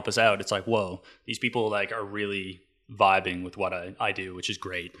 Can you help us out? It's like, whoa, these people like are really vibing with what I do, which is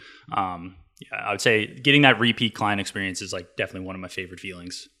great. I would say getting that repeat client experience is like definitely one of my favorite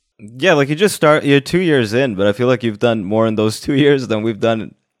feelings. Yeah, like you're 2 years in, but I feel like you've done more in those 2 years than we've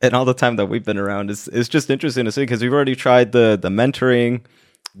done in all the time that we've been around. It's just interesting to see because we've already tried the mentoring,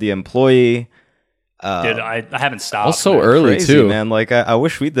 the employee. Dude, I haven't stopped. Also early crazy, too, man. Like I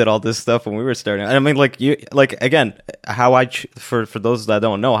wish we did all this stuff when we were starting. I mean, like again, how for those that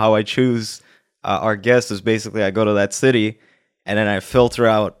don't know, how I choose our guests is basically I go to that city and then I filter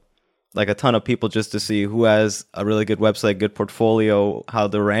out like a ton of people just to see who has a really good website, good portfolio, how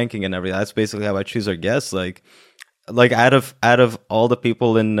they're ranking and everything. That's basically how I choose our guests. Like out of all the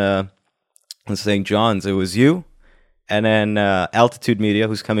people in St. John's, it was you, and then Altitude Media,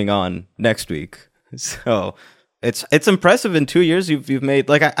 who's coming on next week. So it's impressive. In 2 years you've made,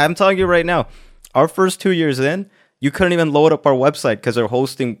 like I'm telling you right now, our first 2 years in, you couldn't even load up our website because our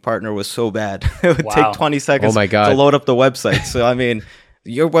hosting partner was so bad. It would take 20 seconds to load up the website. So I mean,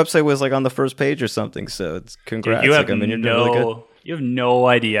 your website was like on the first page or something. So it's congrats. Dude, you have no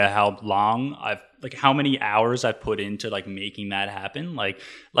idea how long how many hours I've put into like making that happen. Like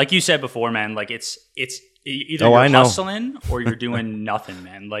you said before, man, like it's either you're hustling or you're doing nothing,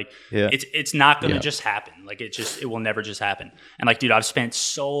 man. Like it's not going to just happen. Like it will never just happen. And like, dude, I've spent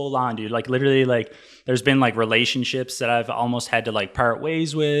so long, dude, like literally like there's been like relationships that I've almost had to like part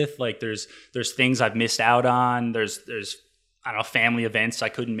ways with. Like there's things I've missed out on. There's I don't know, family events I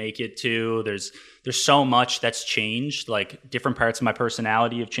couldn't make it to. There's so much that's changed. Like different parts of my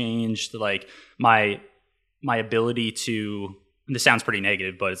personality have changed. Like my ability to, and this sounds pretty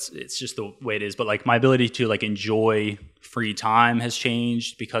negative, but it's just the way it is. But like my ability to like enjoy free time has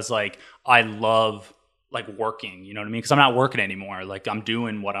changed because like I love like working, you know what I mean? Because I'm not working anymore. Like I'm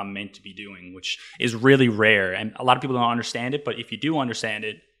doing what I'm meant to be doing, which is really rare. And a lot of people don't understand it, but if you do understand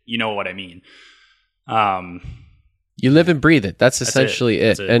it, you know what I mean. You live and breathe it. That's essentially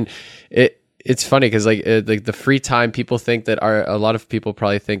it. And it's funny because like the free time, people think that a lot of people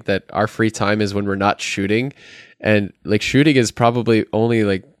probably think that our free time is when we're not shooting, and like shooting is probably only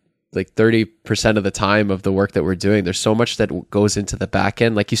like 30% of the time of the work that we're doing. There's so much that goes into the back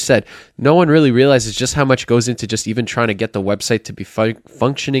end. Like you said, no one really realizes just how much goes into just even trying to get the website to be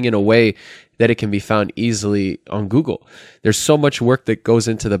functioning in a way that it can be found easily on Google. There's so much work that goes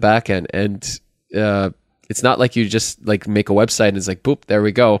into the back end, and it's not like you just like make a website and it's like, boop, there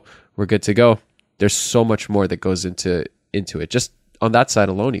we go, we're good to go. There's so much more that goes into it, just on that side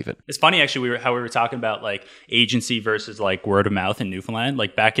alone even. It's funny actually how we were talking about like agency versus like word of mouth in Newfoundland.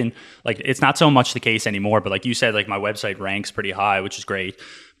 Like back in, like it's not so much the case anymore, but like you said, like my website ranks pretty high, which is great.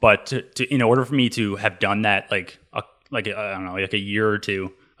 But in order for me to have done that I don't know, like a year or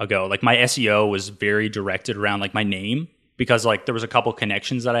two ago, like my SEO was very directed around like my name. Because like there was a couple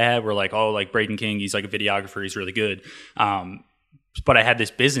connections that I had where like, oh, like Braden King, he's like a videographer, he's really good. but I had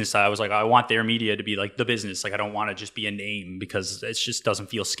this business. I was like, I want Their Media to be like the business. Like, I don't want to just be a name because it just doesn't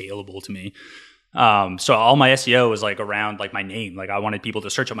feel scalable to me. So all my SEO was like around like my name. Like I wanted people to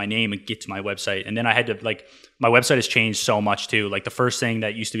search up my name and get to my website. And then I had to like, my website has changed so much too. Like the first thing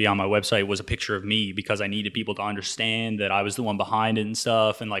that used to be on my website was a picture of me because I needed people to understand that I was the one behind it and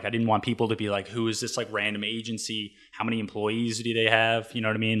stuff. And like, I didn't want people to be like, who is this like random agency? How many employees do they have? You know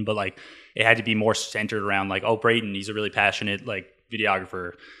what I mean? But like, it had to be more centered around like, oh, Braden, he's a really passionate like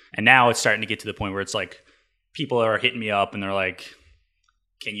videographer. And now it's starting to get to the point where it's like, people are hitting me up and they're like,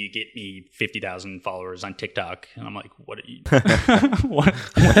 can you get me 50,000 followers on TikTok? And I'm like, what are you, what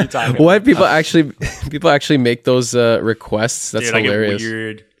are you talking about? What people actually make those requests? That's Dude, hilarious. I get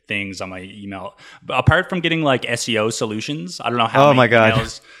weird things on my email. But apart from getting like SEO solutions, I don't know how Oh many my God.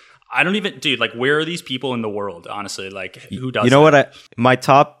 emails. I don't even, dude, like where are these people in the world, honestly? Like who does You know that? what? My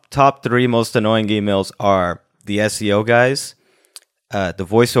top 3 most annoying emails are the SEO guys. The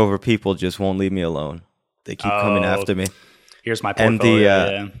voiceover people just won't leave me alone. They keep coming after me. Here's my And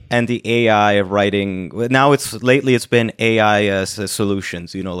portfolio. and the AI writing. Now it's been AI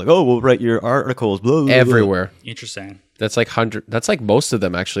solutions. You know, like, oh, we'll write your articles. Blah, blah, blah. Everywhere. Interesting. That's like most of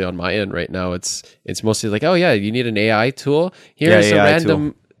them actually on my end right now. It's mostly like, oh yeah, you need an AI tool. Here's a AI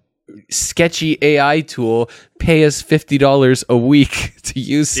random sketchy AI tool. Pay us $50 a week to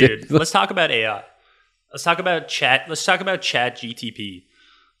use Dude, it. let's talk about AI. Let's talk about Chat GTP.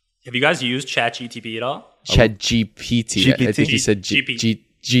 Have you guys used Chat GTP at all? Chat GPT. I think you said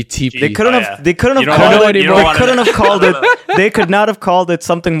GTP. They couldn't Oh, have. yeah. They couldn't You have don't called wanna- it. you don't They wanna- couldn't have called it. They could not have called it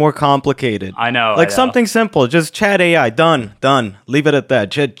something more complicated. I know. Like something simple. Just Chat AI. Done. Leave it at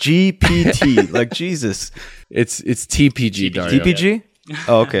that. Chat GPT. Like Jesus. It's TPG, Dario. TPG.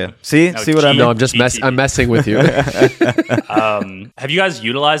 Oh, okay. See what I mean? No, I'm messing with you. Have you guys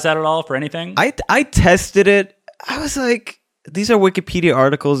utilized that at all for anything? I tested it. I was like, these are Wikipedia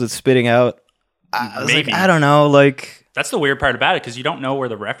articles it's spitting out. I was Maybe. like, I don't know. Like, That's the weird part about it because you don't know where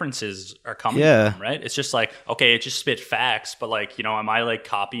the references are coming Yeah. from, right? It's just like, okay, it just spit facts, but like, you know, am I like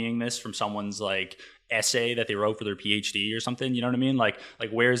copying this from someone's like essay that they wrote for their PhD or something? You know what I mean? Like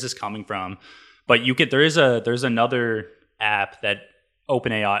where is this coming from? But there's another app that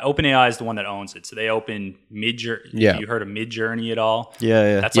OpenAI is the one that owns it. So they open Midjourney. Yeah. Have you heard of Midjourney at all?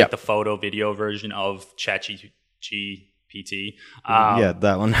 yeah. That's like the photo video version of ChatGPT. Yeah,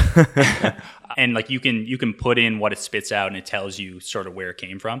 that one. And like you can put in what it spits out and it tells you sort of where it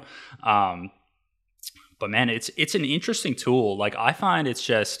came from. But man, it's an interesting tool. Like I find it's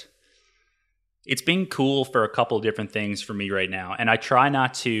been cool for a couple of different things for me right now. And I try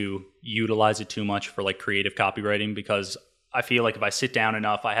not to utilize it too much for like creative copywriting because I feel like if I sit down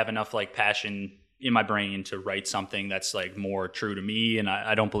enough, I have enough like passion in my brain to write something that's like more true to me. And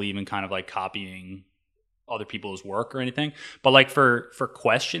I don't believe in kind of like copying other people's work or anything. But like for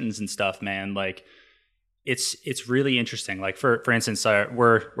questions and stuff, man, like it's really interesting. Like for instance,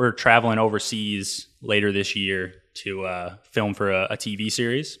 we're traveling overseas later this year to film for a TV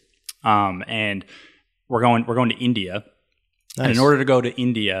series. And we're going to India. Nice. And in order to go to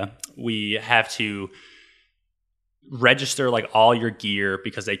India, we have to register like all your gear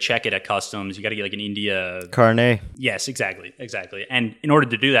because they check it at customs. You got to get like an India Carnet. Yes, exactly. And in order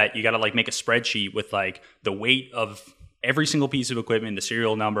to do that, you got to like make a spreadsheet with like the weight of every single piece of equipment, the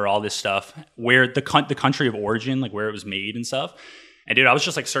serial number, all this stuff, where the country of origin, like where it was made and stuff. And dude, I was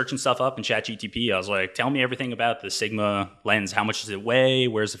just like searching stuff up in ChatGPT. I was like, tell me everything about the Sigma lens. How much does it weigh?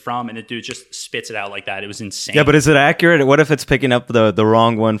 Where's it from? And it just spits it out like that. It was insane. Yeah, but is it accurate? What if it's picking up the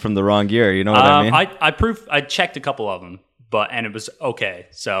wrong one from the wrong year? You know what I mean? I checked a couple of them, and it was okay.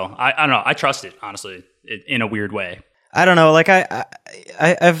 So I don't know. I trust it, honestly, in a weird way. I don't know. Like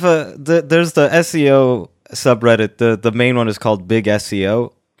I've there's the SEO subreddit. The main one is called Big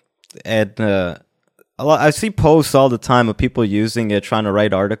SEO, and I see posts all the time of people using it, trying to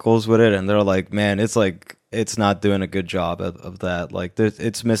write articles with it, and they're like, man, it's not doing a good job of that. Like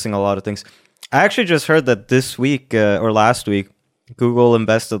it's missing a lot of things. I actually just heard that this week or last week, Google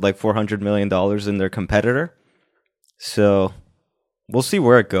invested like $400 million in their competitor. So we'll see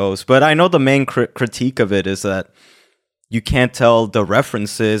where it goes. But I know the main critique of it is that you can't tell the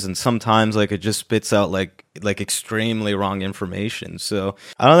references, and sometimes like it just spits out like extremely wrong information. So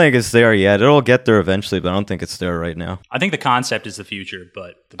I don't think it's there yet. It'll get there eventually, but I don't think it's there right now. I think the concept is the future,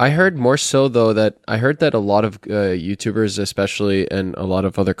 but I heard more so though that I heard that a lot of YouTubers, especially, and a lot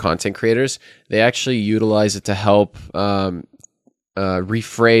of other content creators, they actually utilize it to help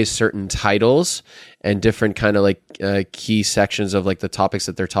rephrase certain titles and different kind of like key sections of like the topics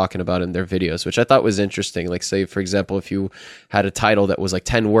that they're talking about in their videos, which I thought was interesting. Like say, for example, if you had a title that was like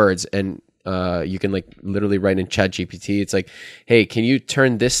 10 words and You can like literally write in Chat GPT. It's like, hey, can you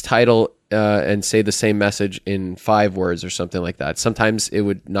turn this title and say the same message in 5 words or something like that? Sometimes it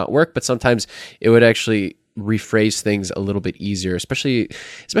would not work, but sometimes it would actually rephrase things a little bit easier, especially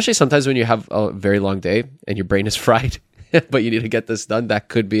sometimes when you have a very long day and your brain is fried, but you need to get this done. That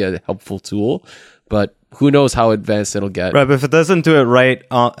could be a helpful tool, but who knows how advanced it'll get. Right, but if it doesn't do it right,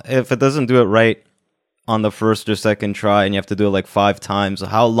 on the first or second try, and you have to do it like 5 times,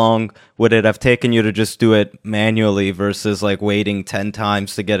 how long would it have taken you to just do it manually versus like waiting 10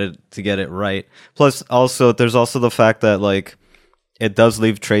 times to get it right? Plus, also there's also the fact that like it does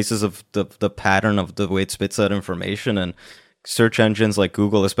leave traces of the pattern of the way it spits out information, and search engines like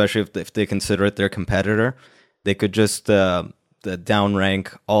Google, especially if they consider it their competitor, they could just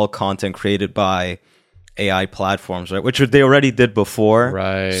downrank all content created by AI platforms, right? Which they already did before.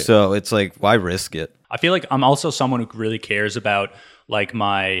 Right. So it's like, why risk it? I feel like I'm also someone who really cares about like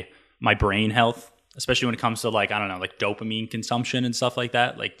my brain health, especially when it comes to like, I don't know, like dopamine consumption and stuff like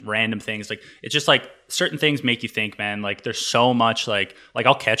that, like random things. Like it's just like certain things make you think, man. Like there's so much like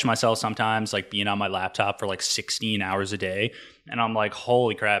I'll catch myself sometimes like being on my laptop for like 16 hours a day, and I'm like,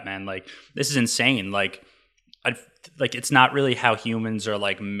 holy crap, man! Like this is insane. Like it's not really how humans are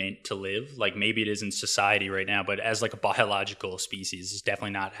like meant to live. Like maybe it is in society right now, but as like a biological species, it's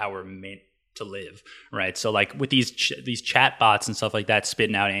definitely not how we're meant to live, right? So like with these chat bots and stuff like that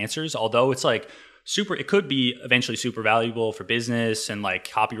spitting out answers, although it's like it could be eventually super valuable for business and like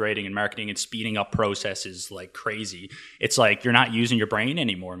copywriting and marketing and speeding up processes like crazy. It's like you're not using your brain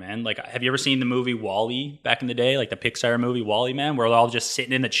anymore, man. Like, have you ever seen the movie WALL-E back in the day, like the Pixar movie WALL-E, man, where they're all just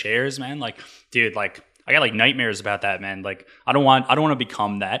sitting in the chairs, man? Like, dude, like I got like nightmares about that, man. Like I don't want to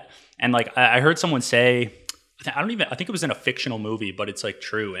become that. And like I heard someone say, I think it was in a fictional movie, but it's like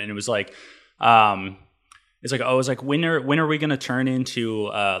true. And it was like, when are we gonna turn into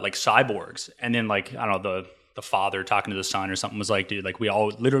like cyborgs? And then like I don't know, the father talking to the son or something was like, dude, like we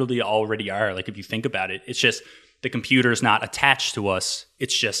all literally already are. Like if you think about it, it's just the computer's not attached to us;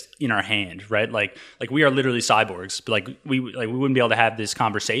 it's just in our hand, right? Like we are literally cyborgs. But like we wouldn't be able to have this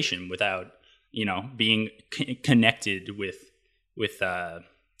conversation without being connected with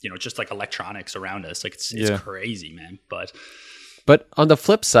just like electronics around us. Like it's crazy, man. But on the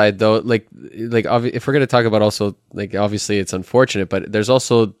flip side, though, like if we're going to talk about also, like, obviously it's unfortunate, but there's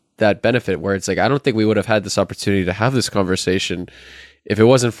also that benefit where it's like, I don't think we would have had this opportunity to have this conversation if it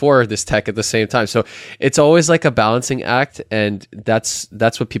wasn't for this tech at the same time. So it's always like a balancing act, and that's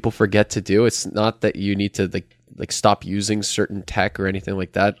what people forget to do. It's not that you need to like stop using certain tech or anything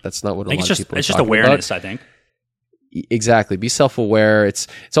like that. That's not what a lot of people are talking about. It's just awareness, I think. Exactly. Be self-aware. It's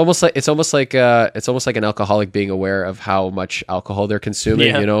almost like an alcoholic being aware of how much alcohol they're consuming.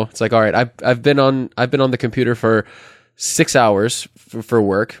 Yeah. It's like, all right, I've been on the computer for 6 hours for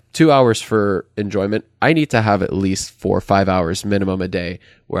work, 2 hours for enjoyment. I need to have at least 4 or 5 hours minimum a day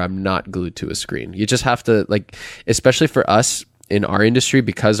where I'm not glued to a screen. You just have to, like, especially for us in our industry,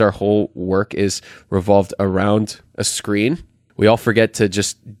 because our whole work is revolved around a screen. We all forget to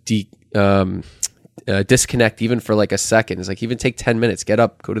just disconnect even for like a second. It's like, even take 10 minutes, get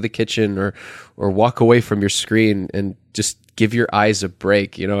up, go to the kitchen or walk away from your screen and just give your eyes a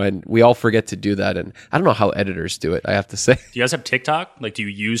break, and we all forget to do that. And I don't know how editors do it, I have to say. Do you guys have TikTok? Like, do you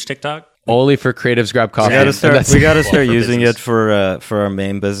use TikTok? Only for Creatives Grab Coffee. We got to start using it for our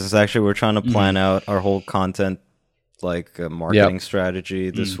main business. Actually, we're trying to plan out our whole content marketing strategy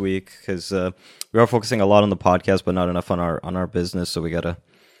this week, because we are focusing a lot on the podcast, but not enough on our business. So we gotta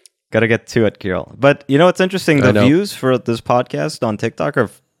get to it, Kirill. But it's interesting. The views for this podcast on TikTok are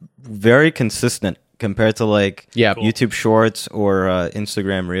very consistent compared to YouTube Shorts or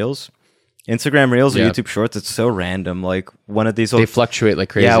Instagram Reels. Instagram Reels or YouTube Shorts, it's so random. Like one of these, they fluctuate like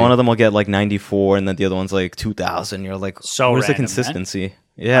crazy. Yeah, one of them will get like 94, and then the other one's like 2,000. You're like, so where's random, the consistency? Man?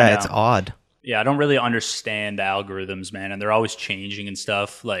 Yeah, it's odd. Yeah, I don't really understand the algorithms, man, and they're always changing and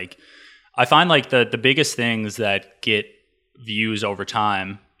stuff. Like, I find like the biggest things that get views over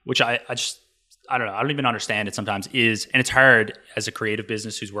time, which I don't know, I don't even understand it sometimes, and it's hard as a creative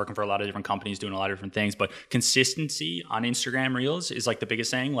business who's working for a lot of different companies doing a lot of different things, but consistency on Instagram Reels is like the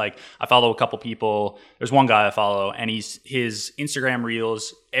biggest thing. Like, I follow a couple people. There's one guy I follow, and his Instagram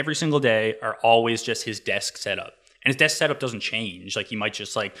Reels every single day are always just his desk setup. And his desk setup doesn't change. Like, he might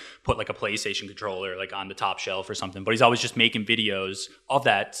just like put like a PlayStation controller like on the top shelf or something, but he's always just making videos of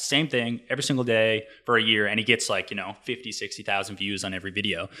that same thing every single day for a year. And he gets 50, 60,000 views on every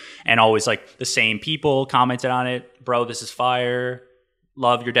video. And always like the same people commented on it. Bro, this is fire.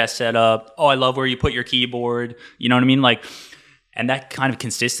 Love your desk setup. Oh, I love where you put your keyboard. You know what I mean? Like, and that kind of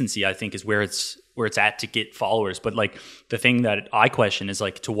consistency, I think, is where it's where it's at to get followers. But like the thing that I question is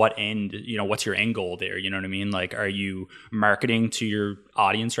like, to what end, what's your end goal there? You know what I mean? Like, are you marketing to your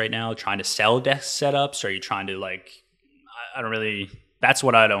audience right now, trying to sell desk setups? Or are you trying to that's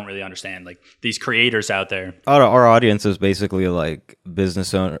what I don't really understand. Like these creators out there. Our audience is basically like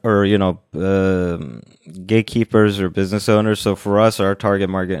business owner or, gatekeepers or business owners. So for us, our target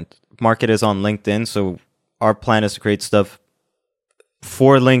market is on LinkedIn. So our plan is to create stuff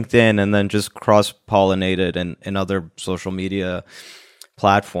for LinkedIn and then just cross-pollinate it in other social media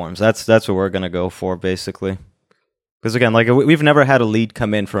platforms. That's what we're going to go for, basically. Because again, like we've never had a lead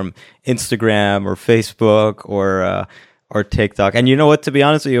come in from Instagram or Facebook or TikTok. And you know what, to be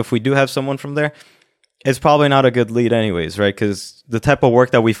honest with you, if we do have someone from there, it's probably not a good lead anyways, right? Because the type of work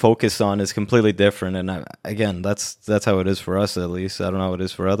that we focus on is completely different. And again, that's how it is for us, at least. I don't know how it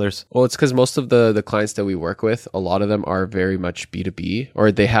is for others. Well, it's because most of the clients that we work with, a lot of them are very much B2B,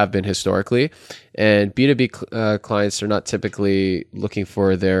 or they have been historically. And B2B clients are not typically looking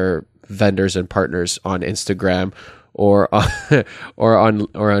for their vendors and partners on Instagram or on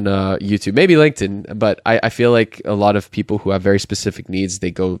YouTube, maybe LinkedIn. But I feel like a lot of people who have very specific needs,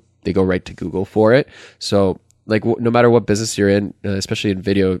 they go right to Google for it. So like no matter what business you're in, especially in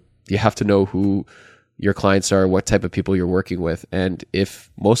video, you have to know who your clients are, what type of people you're working with. And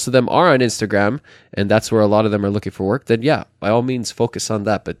if most of them are on Instagram and that's where a lot of them are looking for work, then yeah, by all means focus on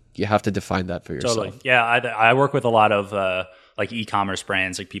that. But you have to define that for yourself. Totally. Yeah. I work with a lot of like e-commerce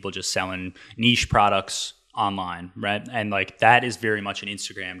brands, like people just selling niche products online, right? And like that is very much an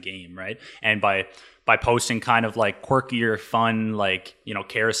Instagram game, right? And by posting kind of like quirkier, fun, like,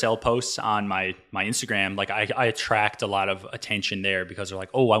 carousel posts on my Instagram, like I attract a lot of attention there because they're like,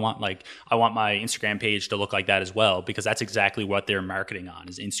 oh, I want my Instagram page to look like that as well, because that's exactly what they're marketing on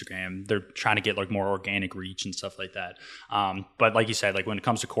is Instagram. They're trying to get like more organic reach and stuff like that. But like you said, like when it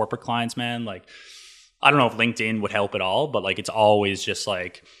comes to corporate clients, man, like I don't know if LinkedIn would help at all, but like it's always just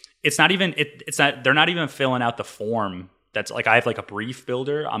like they're not even filling out the form. That's like, I have like a brief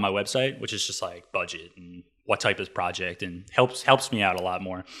builder on my website, which is just like budget and what type of project, and helps me out a lot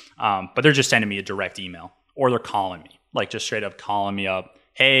more. But they're just sending me a direct email, or they're calling me, like just straight up calling me up.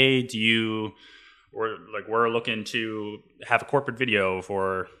 Hey, we're looking to have a corporate video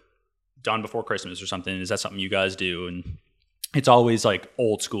for done before Christmas or something. Is that something you guys do? And it's always like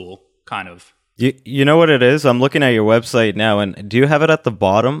old school kind of. You know what it is? I'm looking at your website now, and do you have it at the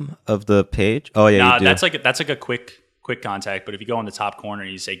bottom of the page? Oh yeah, you do. That's like a quick contact. But if you go in the top corner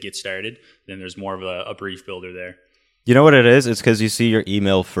and you say get started, then there's more of a brief builder there. You know what it is? It's because you see your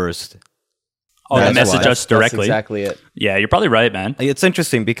email first. Oh, they message us directly. That's exactly it. Yeah, you're probably right, man. It's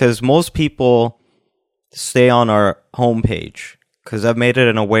interesting because most people stay on our homepage because I've made it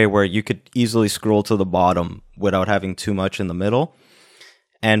in a way where you could easily scroll to the bottom without having too much in the middle.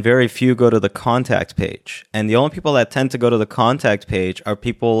 And very few go to the contact page. And the only people that tend to go to the contact page are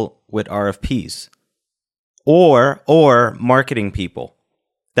people with RFPs or marketing people.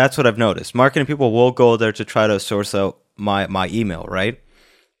 That's what I've noticed. Marketing people will go there to try to source out my email, right?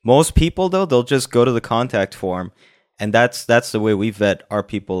 Most people, though, they'll just go to the contact form. And that's the way we vet our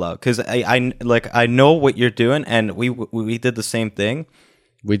people out. Because I know what you're doing, and we did the same thing.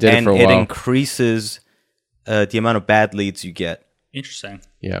 We did it for a while. And it increases the amount of bad leads you get. Interesting.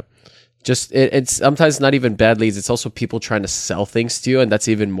 Yeah. Just it's sometimes not even bad leads. It's also people trying to sell things to you. And that's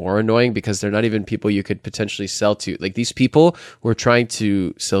even more annoying because they're not even people you could potentially sell to. Like these people who are trying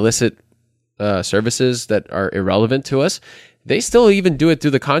to solicit services that are irrelevant to us, they still even do it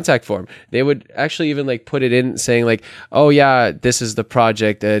through the contact form. They would actually even like put it in saying like, oh yeah, this is the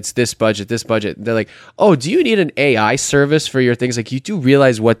project. It's this budget. They're like, oh, do you need an AI service for your things? Like you do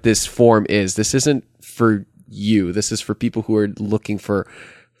realize what this form is. This isn't for you. This is for people who are looking for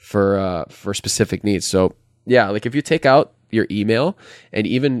specific needs. So yeah, like if you take out your email and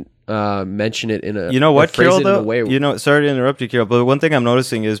even mention it in a, you know what, Kirill, though, sorry to interrupt you, Kirill, but one thing I'm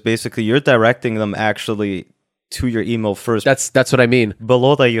noticing is basically you're directing them actually to your email first. That's what I mean.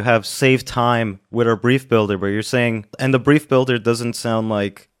 Below that you have save time with our brief builder, where you're saying, and the brief builder doesn't sound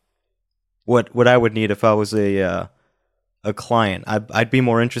like what I would need if I was a client. I'd be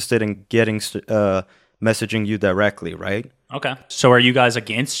more interested in getting messaging you directly, right? Okay. So are you guys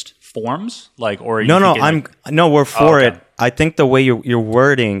against forms? Like, or are you No, we're for it. I think the way your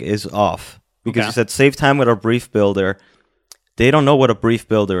wording is off because you said save time with our brief builder. They don't know what a brief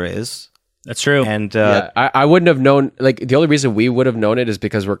builder is. That's true. And I wouldn't have known. Like the only reason we would have known it is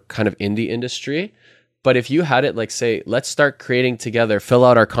because we're kind of in the industry. But if you had it like say, let's start creating together, fill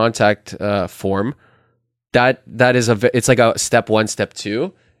out our contact form. That is it's like a step 1, step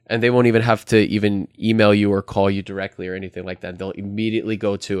 2. And they won't even have to even email you or call you directly or anything like that. They'll immediately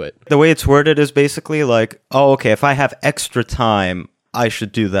go to it. The way it's worded is basically like, oh, okay, if I have extra time, I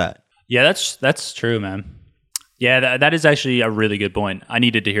should do that. Yeah, that's true, man. Yeah, that is actually a really good point. I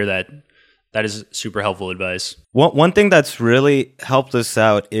needed to hear that. That is super helpful advice. One thing that's really helped us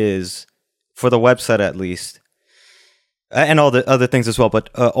out is, for the website at least, and all the other things as well, but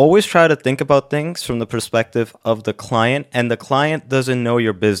always try to think about things from the perspective of the client, and the client doesn't know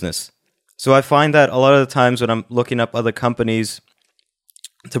your business. So I find that a lot of the times when I'm looking up other companies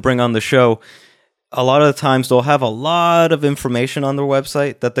to bring on the show, a lot of the times they'll have a lot of information on their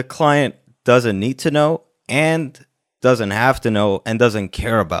website that the client doesn't need to know and doesn't have to know and doesn't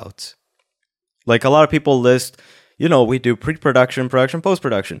care about. Like a lot of people list, we do pre-production, production,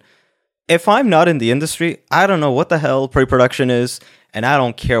 post-production. If I'm not in the industry, I don't know what the hell pre-production is, and I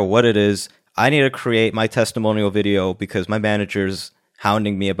don't care what it is. I need to create my testimonial video because my manager's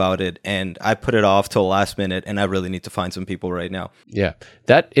hounding me about it, and I put it off till the last minute, and I really need to find some people right now. Yeah,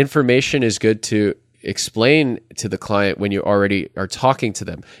 that information is good to explain to the client when you already are talking to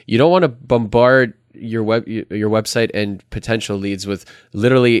them. You don't want to bombard your website and potential leads with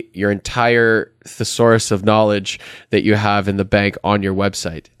literally your entire thesaurus of knowledge that you have in the bank on your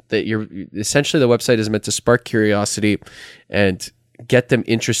website. That essentially the website is meant to spark curiosity and get them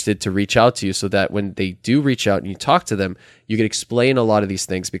interested to reach out to you, so that when they do reach out and you talk to them, you can explain a lot of these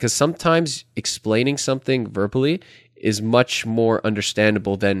things, because sometimes explaining something verbally is much more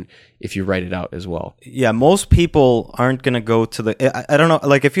understandable than if you write it out as well. Yeah, most people aren't going to go to the, I don't know,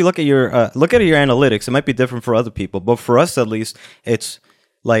 like if you look at your analytics, it might be different for other people, but for us at least, it's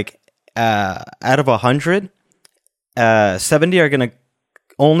like out of 100, 70 are going to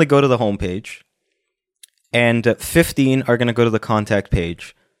only go to the homepage, and 15 are going to go to the contact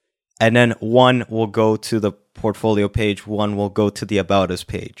page, and then 1 will go to the portfolio page, 1 will go to the About Us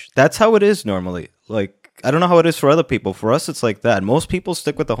page. That's how it is normally. Like, I don't know how it is for other people. For us, it's like that. Most people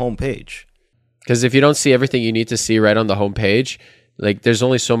stick with the homepage. Because if you don't see everything you need to see right on the homepage, like there's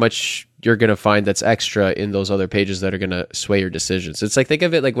only so much you're going to find that's extra in those other pages that are going to sway your decisions. It's like, think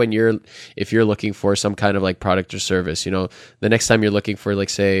of it like if you're looking for some kind of like product or service, the next time you're looking for like,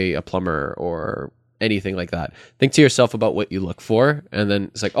 say, a plumber or anything like that, think to yourself about what you look for. And then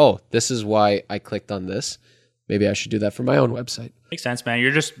it's like, oh, this is why I clicked on this. Maybe I should do that for my own website. Makes sense, man.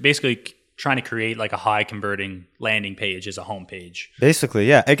 You're just basically trying to create like a high converting landing page as a homepage. Basically,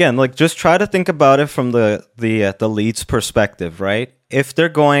 yeah. Again, like just try to think about it from the lead's perspective, right? If they're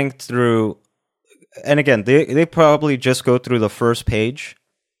going through, and again, they probably just go through the first page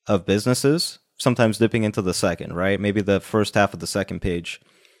of businesses, sometimes dipping into the second, right? Maybe the first half of the second page.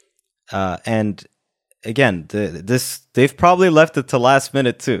 And again, they've probably left it to last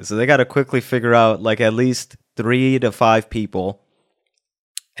minute too. So they got to quickly figure out like at least 3 to 5 people.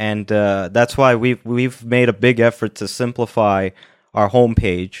 And that's why we've made a big effort to simplify our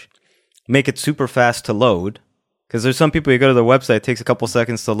homepage, make it super fast to load. Because there's some people, you go to their website, it takes a couple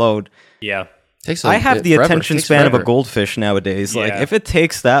seconds to load. Yeah. I have the attention span of a goldfish nowadays. Yeah. Like, if it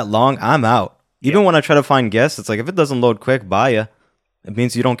takes that long, I'm out. Even when I try to find guests, it's like, if it doesn't load quick, bye ya. It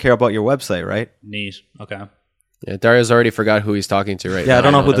means you don't care about your website, right? Neat. Okay. Yeah, Dario's already forgot who he's talking to right now. Yeah, I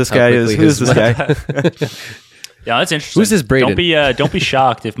don't know who this guy is. Who's this guy? Yeah, that's interesting. Who's this Braden? Don't be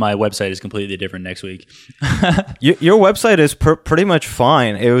shocked if my website is completely different next week. Your website is pretty much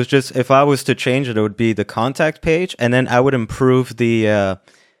fine. It was just, if I was to change it, it would be the contact page, and then I would improve the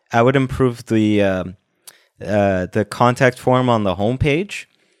contact form on the homepage,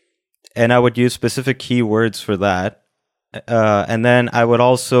 and I would use specific keywords for that. And then I would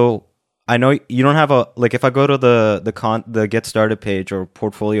also, I know you don't have if I go to the Get Started page or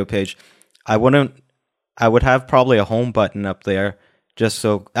portfolio page, I would have probably a home button up there, just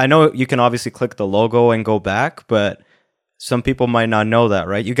so I know you can obviously click the logo and go back, but some people might not know that,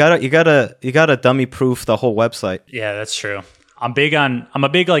 right? You gotta dummy proof the whole website. Yeah, that's true. I'm a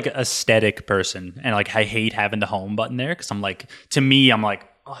big like aesthetic person, and like I hate having the home button there, because I'm like,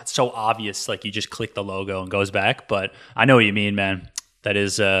 oh, it's so obvious. Like you just click the logo and goes back. But I know what you mean, man. That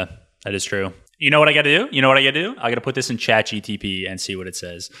is true. You know what I got to do? I got to put this in ChatGTP and see what it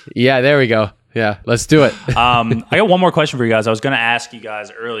says. Yeah, there we go. Yeah, let's do it. I got one more question for you guys. I was going to ask you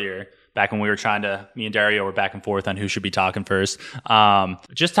guys earlier, back when me and Dario were back and forth on who should be talking first. We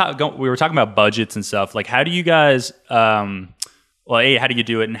were talking about budgets and stuff. Like, how do you guys, how do you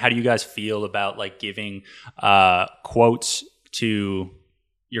do it? And how do you guys feel about like giving quotes to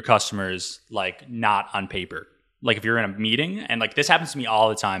your customers, like not on paper? Like if you're in a meeting, and like this happens to me all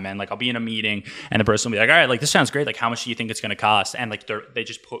the time, man. Like I'll be in a meeting and the person will be like, all right, like this sounds great. Like how much do you think it's going to cost? And like they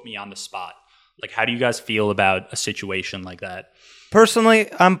just put me on the spot. Like, how do you guys feel about a situation like that? Personally,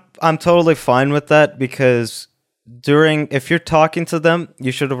 I'm totally fine with that because if you're talking to them,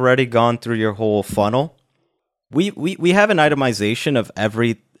 you should have already gone through your whole funnel. We have an itemization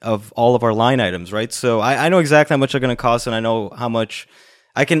of all of our line items, right? So I know exactly how much they're going to cost, and I know how much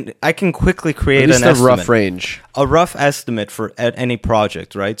I can quickly create an estimate, rough range, a rough estimate for any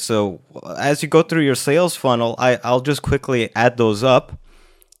project, right? So as you go through your sales funnel, I'll just quickly add those up.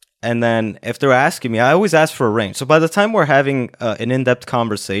 And then if they're asking me, I always ask for a range. So by the time we're having an in-depth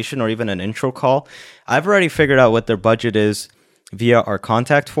conversation or even an intro call, I've already figured out what their budget is via our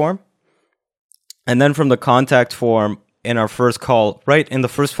contact form. And then from the contact form in our first call, right in the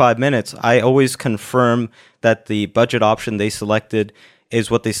first 5 minutes, I always confirm that the budget option they selected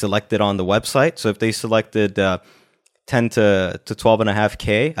is what they selected on the website. So if they selected 10 to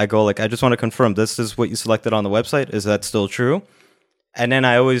 12.5K, I go like, I just want to confirm this is what you selected on the website. Is that still true? And then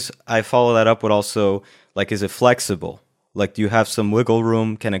I follow that up with also, like, is it flexible? Like, do you have some wiggle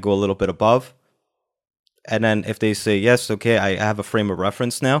room? Can it go a little bit above? And then if they say yes, okay, I have a frame of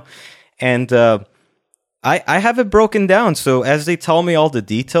reference now. And I have it broken down. So as they tell me all the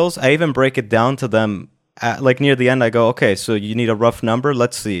details, I even break it down to them. Like near the end, I go, okay, so you need a rough number?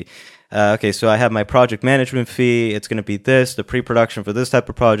 Let's see. Okay, so I have my project management fee. It's going to be this. The pre-production for this type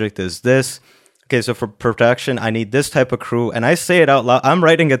of project is this. Okay, so for production, I need this type of crew. And I say it out loud. I'm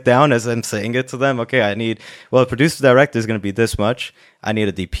writing it down as I'm saying it to them. Okay, the producer director is going to be this much. I need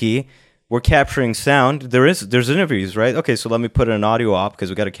a DP. We're capturing sound. There's interviews, right? Okay, so let me put in an audio op because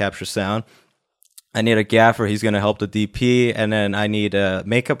we got to capture sound. I need a gaffer. He's going to help the DP. And then I need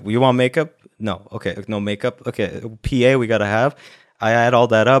makeup. You want makeup? No. Okay, no makeup. Okay, PA we got to have. I add all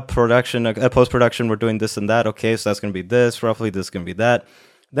that up. Production, post-production, we're doing this and that. Okay, so that's going to be this. Roughly, this is going to be that.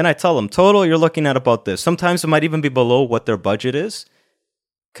 Then I tell them, total, you're looking at about this. Sometimes it might even be below what their budget is.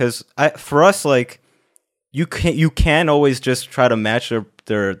 Because for us, like, you can always just try to match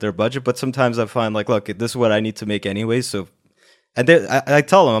their budget. But sometimes I find, like, look, this is what I need to make anyways. So, and I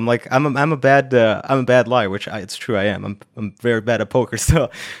tell them, I'm like, I'm a bad liar, which it's true I am. I'm very bad at poker. So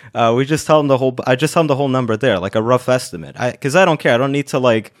we just tell them I just tell them the whole number there, like a rough estimate. Because I don't care. I don't need to,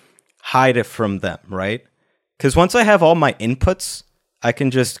 like, hide it from them, right? Because once I have all my inputs, I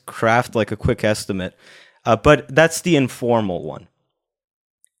can just craft like a quick estimate. But that's the informal one.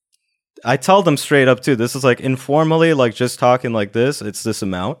 I tell them straight up too, this is like informally, like just talking like this, it's this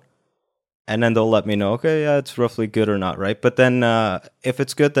amount. And then they'll let me know, okay, yeah, it's roughly good or not, right? But then if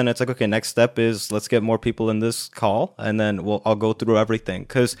it's good, then it's like, okay, next step is let's get more people in this call. And then I'll go through everything.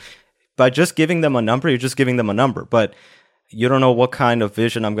 Because by just giving them a number, you're just giving them a number. But you don't know what kind of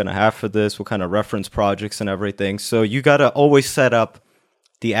vision I'm going to have for this, what kind of reference projects and everything. So you got to always set up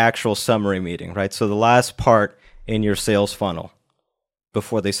the actual summary meeting, right? So the last part in your sales funnel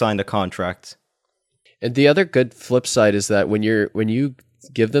before they sign the contract. And the other good flip side is that when you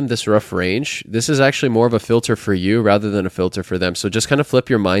give them this rough range, this is actually more of a filter for you rather than a filter for them. So just kind of flip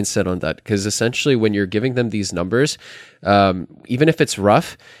your mindset on that, because essentially when you're giving them these numbers, even if it's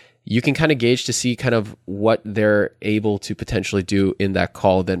rough, you can kind of gauge to see kind of what they're able to potentially do in that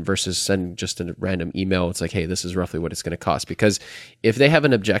call then versus sending just a random email. It's like, hey, this is roughly what it's going to cost. Because if they have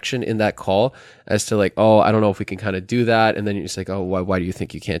an objection in that call as to like, oh, I don't know if we can kind of do that. And then you're just like, oh, why do you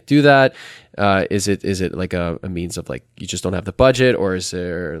think you can't do that? Is it like a means of like, you just don't have the budget, or is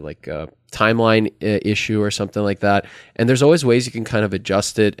there like a timeline issue or something like that? And there's always ways you can kind of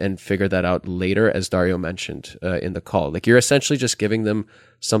adjust it and figure that out later, as Dario mentioned in the call. Like, you're essentially just giving them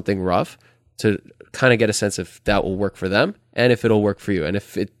something rough to kind of get a sense if that will work for them and if it'll work for you. And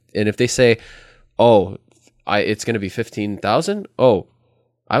if they say, oh, it's going to be 15,000. Oh,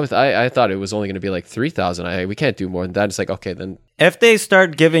 I thought it was only going to be like 3,000. We can't do more than that. It's like, okay, then. If they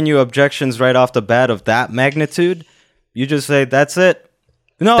start giving you objections right off the bat of that magnitude, you just say, that's it.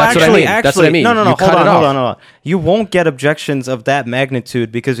 No, that's actually, that's what I mean. No. Hold on. You won't get objections of that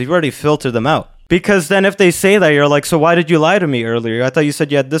magnitude because you've already filtered them out. Because then if they say that, you're like, so why did you lie to me earlier? I thought you said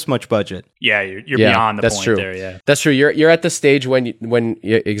you had this much budget. Yeah, you're beyond the point true. there, yeah. That's true. You're at the stage when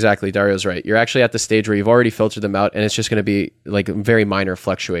exactly, Dario's right. You're actually at the stage where you've already filtered them out, and it's just going to be like very minor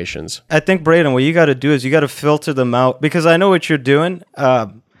fluctuations. I think, Braden, what you got to do is you got to filter them out, because I know what you're doing.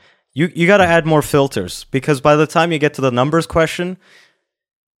 You got to add more filters, because by the time you get to the numbers question,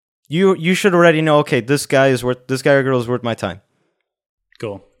 you should already know, okay, this guy or girl is worth my time.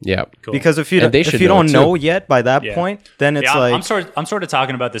 Cool. Yeah. Cool. Because if you don't know yet by that point, then it's like I'm sort of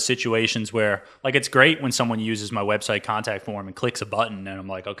talking about the situations where, like, it's great when someone uses my website contact form and clicks a button, and I'm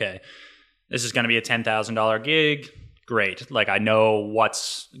like, okay, this is going to be a $10,000 gig. great. Like I know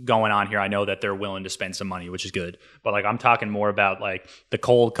what's going on here. I know that they're willing to spend some money, which is good. But like I'm talking more about like the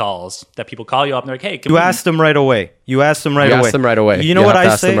cold calls that people call you up and they're like, hey, you ask them right away. You ask them right away. You know what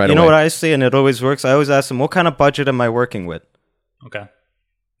I say? You know what I say, and it always works. I always ask them, what kind of budget am I working with? Okay.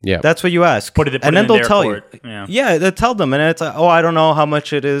 Yeah, that's what you ask, and then they'll tell you. Yeah, they tell them, and it's like, oh, I don't know how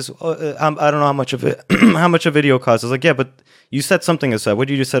much it is. I don't know how much of it, how much a video costs. It's like, yeah, but you set something aside. What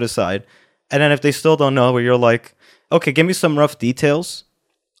did you set aside? And then if they still don't know, where you're like, okay, give me some rough details,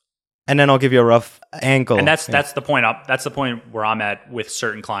 and then I'll give you a rough angle. And that's the point. That's the point where I'm at with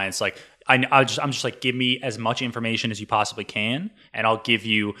certain clients. Like I'm just like, give me as much information as you possibly can, and I'll give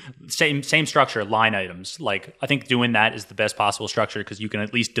you same structure, line items. Like I think doing that is the best possible structure because you can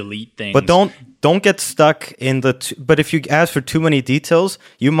at least delete things. But don't get stuck in the. But if you ask for too many details,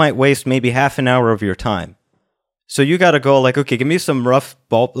 you might waste maybe half an hour of your time. So you got to go like, okay, give me some rough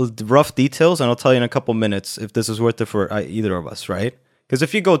details, and I'll tell you in a couple minutes if this is worth it for either of us, right? Because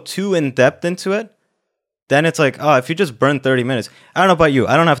if you go too in depth into it, then it's like, oh, if you just burn 30 minutes, I don't know about you.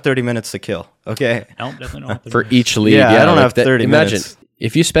 I don't have 30 minutes to kill, okay? No, definitely not. For each lead, I don't have 30 minutes. Imagine,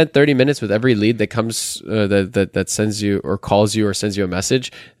 if you spent 30 minutes with every lead that comes, that sends you or calls you or sends you a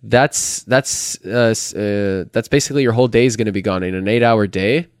message, that's basically your whole day is going to be gone. In an 8-hour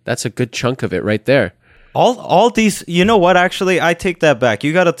day, that's a good chunk of it right there. All these, you know what, actually, I take that back.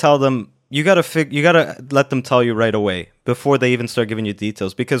 You got to tell them, you got to let them tell you right away before they even start giving you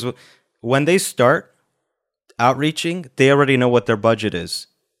details. Because when they start outreaching, they already know what their budget is.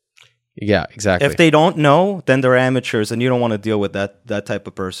 Yeah, exactly. If they don't know, then they're amateurs, and you don't want to deal with that type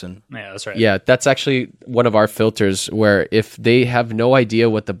of person. Yeah, that's right. Yeah, that's actually one of our filters, where if they have no idea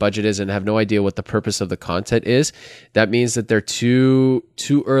what the budget is and have no idea what the purpose of the content is, that means that they're too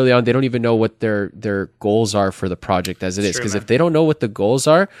early on. They don't even know what their goals are for the project as it is. Because if they don't know what the goals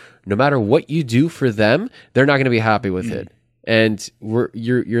are, no matter what you do for them, they're not going to be happy with it. And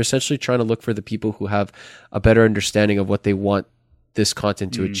you're essentially trying to look for the people who have a better understanding of what they want this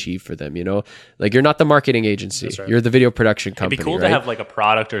content to achieve for them, you know? Like you're not the marketing agency. Right. You're the video production company. It'd be cool to have like a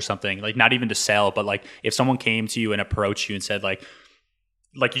product or something, like not even to sell, but like if someone came to you and approached you and said like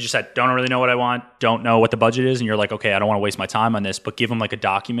you just said, don't really know what I want, don't know what the budget is. And you're like, okay, I don't want to waste my time on this, but give them like a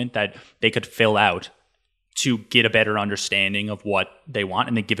document that they could fill out to get a better understanding of what they want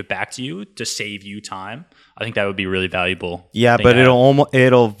and then give it back to you to save you time. I think that would be really valuable. Yeah, but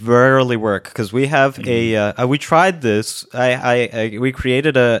it'll rarely work because we have we tried this. We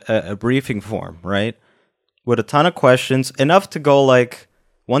created a briefing form, right, with a ton of questions, enough to go like,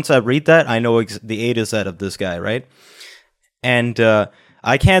 once I read that, I know the A to Z of this guy, right? And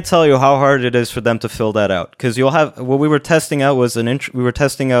I can't tell you how hard it is for them to fill that out because you'll have what we were testing out was we were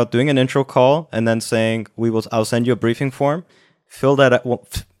testing out doing an intro call and then saying I'll send you a briefing form, fill that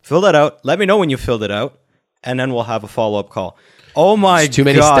out. Let me know when you filled it out. And then we'll have a follow-up call. Oh my too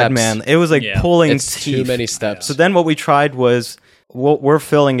many God, steps. man. It was like pulling it's teeth. Too many steps. So then what we tried was, we're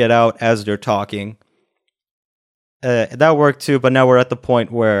filling it out as they're talking. That worked too, but now we're at the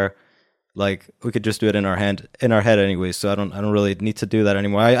point where like we could just do it in our head anyway. So I don't really need to do that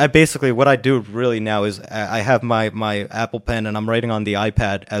anymore. I basically, what I do really now is I have my Apple Pen and I'm writing on the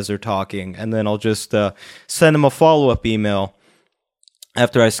iPad as they're talking. And then I'll just send them a follow-up email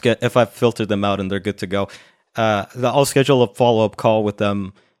after if I've filtered them out and they're good to go. I'll schedule a follow-up call with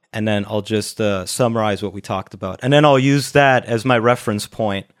them, and then I'll just summarize what we talked about. And then I'll use that as my reference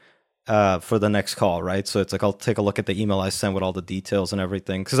point for the next call, right? So it's like I'll take a look at the email I sent with all the details and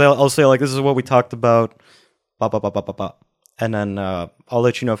everything. Because I'll say, like, this is what we talked about, and then I'll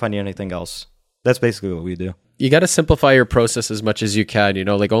let you know if I need anything else. That's basically what we do. You got to simplify your process as much as you can, you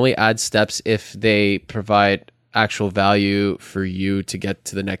know, like only add steps if they provide actual value for you to get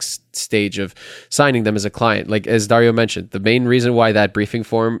to the next stage of signing them as a client. Like as Dario mentioned, the main reason why that briefing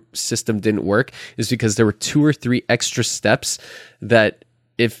form system didn't work is because there were 2 or 3 extra steps that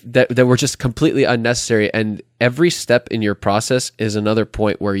were just completely unnecessary, and every step in your process is another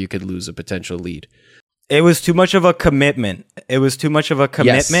point where you could lose a potential lead. It was too much of a commitment. Yes. And it was too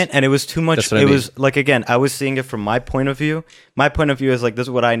much. Was like, again, I was seeing it from my point of view. My point of view is like, this is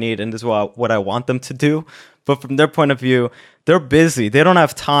what I need and this is what I want them to do. But from their point of view, they're busy. They don't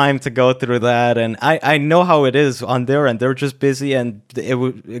have time to go through that. And I know how it is on their end. They're just busy, and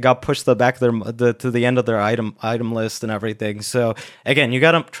it got pushed to the back of to the end of their item list and everything. So again, you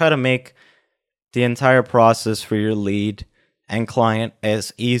got to try to make the entire process for your lead and client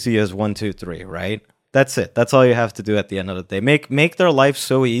as easy as 1, 2, 3, right? That's it. That's all you have to do at the end of the day. Make their life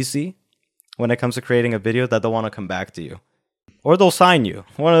so easy when it comes to creating a video that they'll want to come back to you. Or they'll sign you.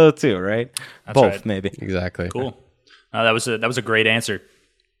 One of the two, right? That's Both, right. Maybe. Exactly. Cool. That was a great answer.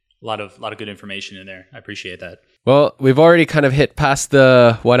 a lot of good information in there. I appreciate that. Well, we've already kind of hit past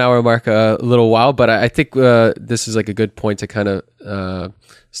the 1 hour mark a little while, but I think this is like a good point to kind of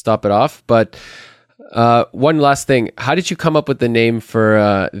stop it off. But one last thing, how did you come up with the name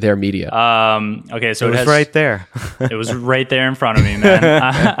for Their Media? Okay, so it was right there. It was right there in front of me,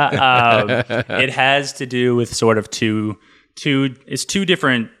 man. It has to do with sort of two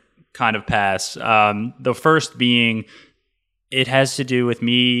different kind of paths. The first being, it has to do with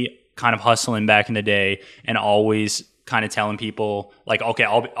me kind of hustling back in the day and always kind of telling people like, okay,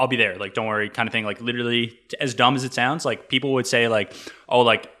 I'll be there. Like, don't worry, kind of thing. Like, literally, as dumb as it sounds, like people would say like, oh,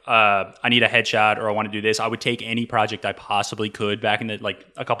 like I need a headshot or I want to do this. I would take any project I possibly could back in the like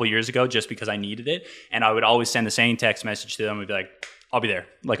a couple years ago just because I needed it, and I would always send the same text message to them. I'd be like, I'll be there.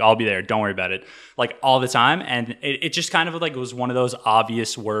 Like, I'll be there. Don't worry about it. Like, all the time. And it just kind of like was one of those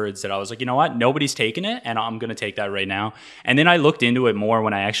obvious words that I was like, you know what? Nobody's taking it, and I'm going to take that right now. And then I looked into it more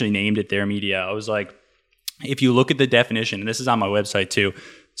when I actually named it Their Media. I was like, if you look at the definition, and this is on my website too.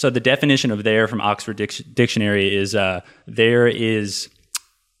 So the definition of there from Oxford Dictionary is there is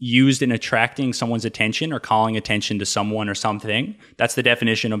used in attracting someone's attention or calling attention to someone or something. That's the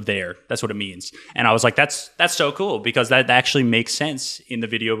definition of there. That's what it means. And I was like, that's so cool, because that actually makes sense in the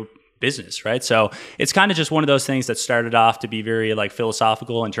video business, right? So it's kind of just one of those things that started off to be very like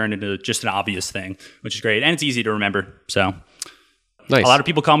philosophical and turned into just an obvious thing, which is great. And it's easy to remember. So Nice. A lot of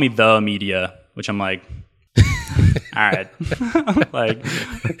people call me The Media, which I'm like, all right. Like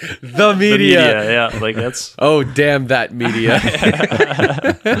The Media. yeah, like that's Oh, damn that media.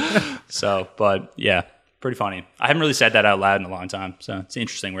 so, but yeah, pretty funny. I haven't really said that out loud in a long time, so it's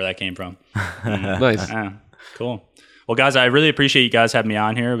interesting where that came from. Nice. Yeah, cool. Well, guys, I really appreciate you guys having me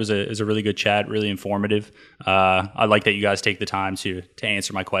on here. It was a really good chat, really informative. I like that you guys take the time to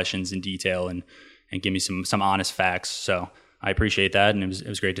answer my questions in detail and give me some honest facts. So I appreciate that, and it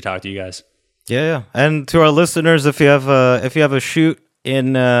was great to talk to you guys. Yeah. And to our listeners, if you have a shoot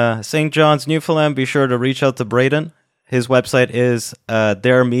in St. John's, Newfoundland, be sure to reach out to Braden. His website is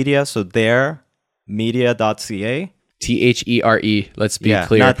Their Media, so theirmedia.ca. THERE. Let's be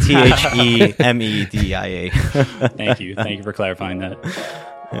clear. Not THEMEDIA. Thank you for clarifying that.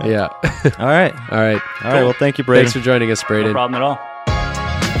 Yeah. All right. All right. Well, thank you, Braden. Thanks for joining us, Braden. No problem at all.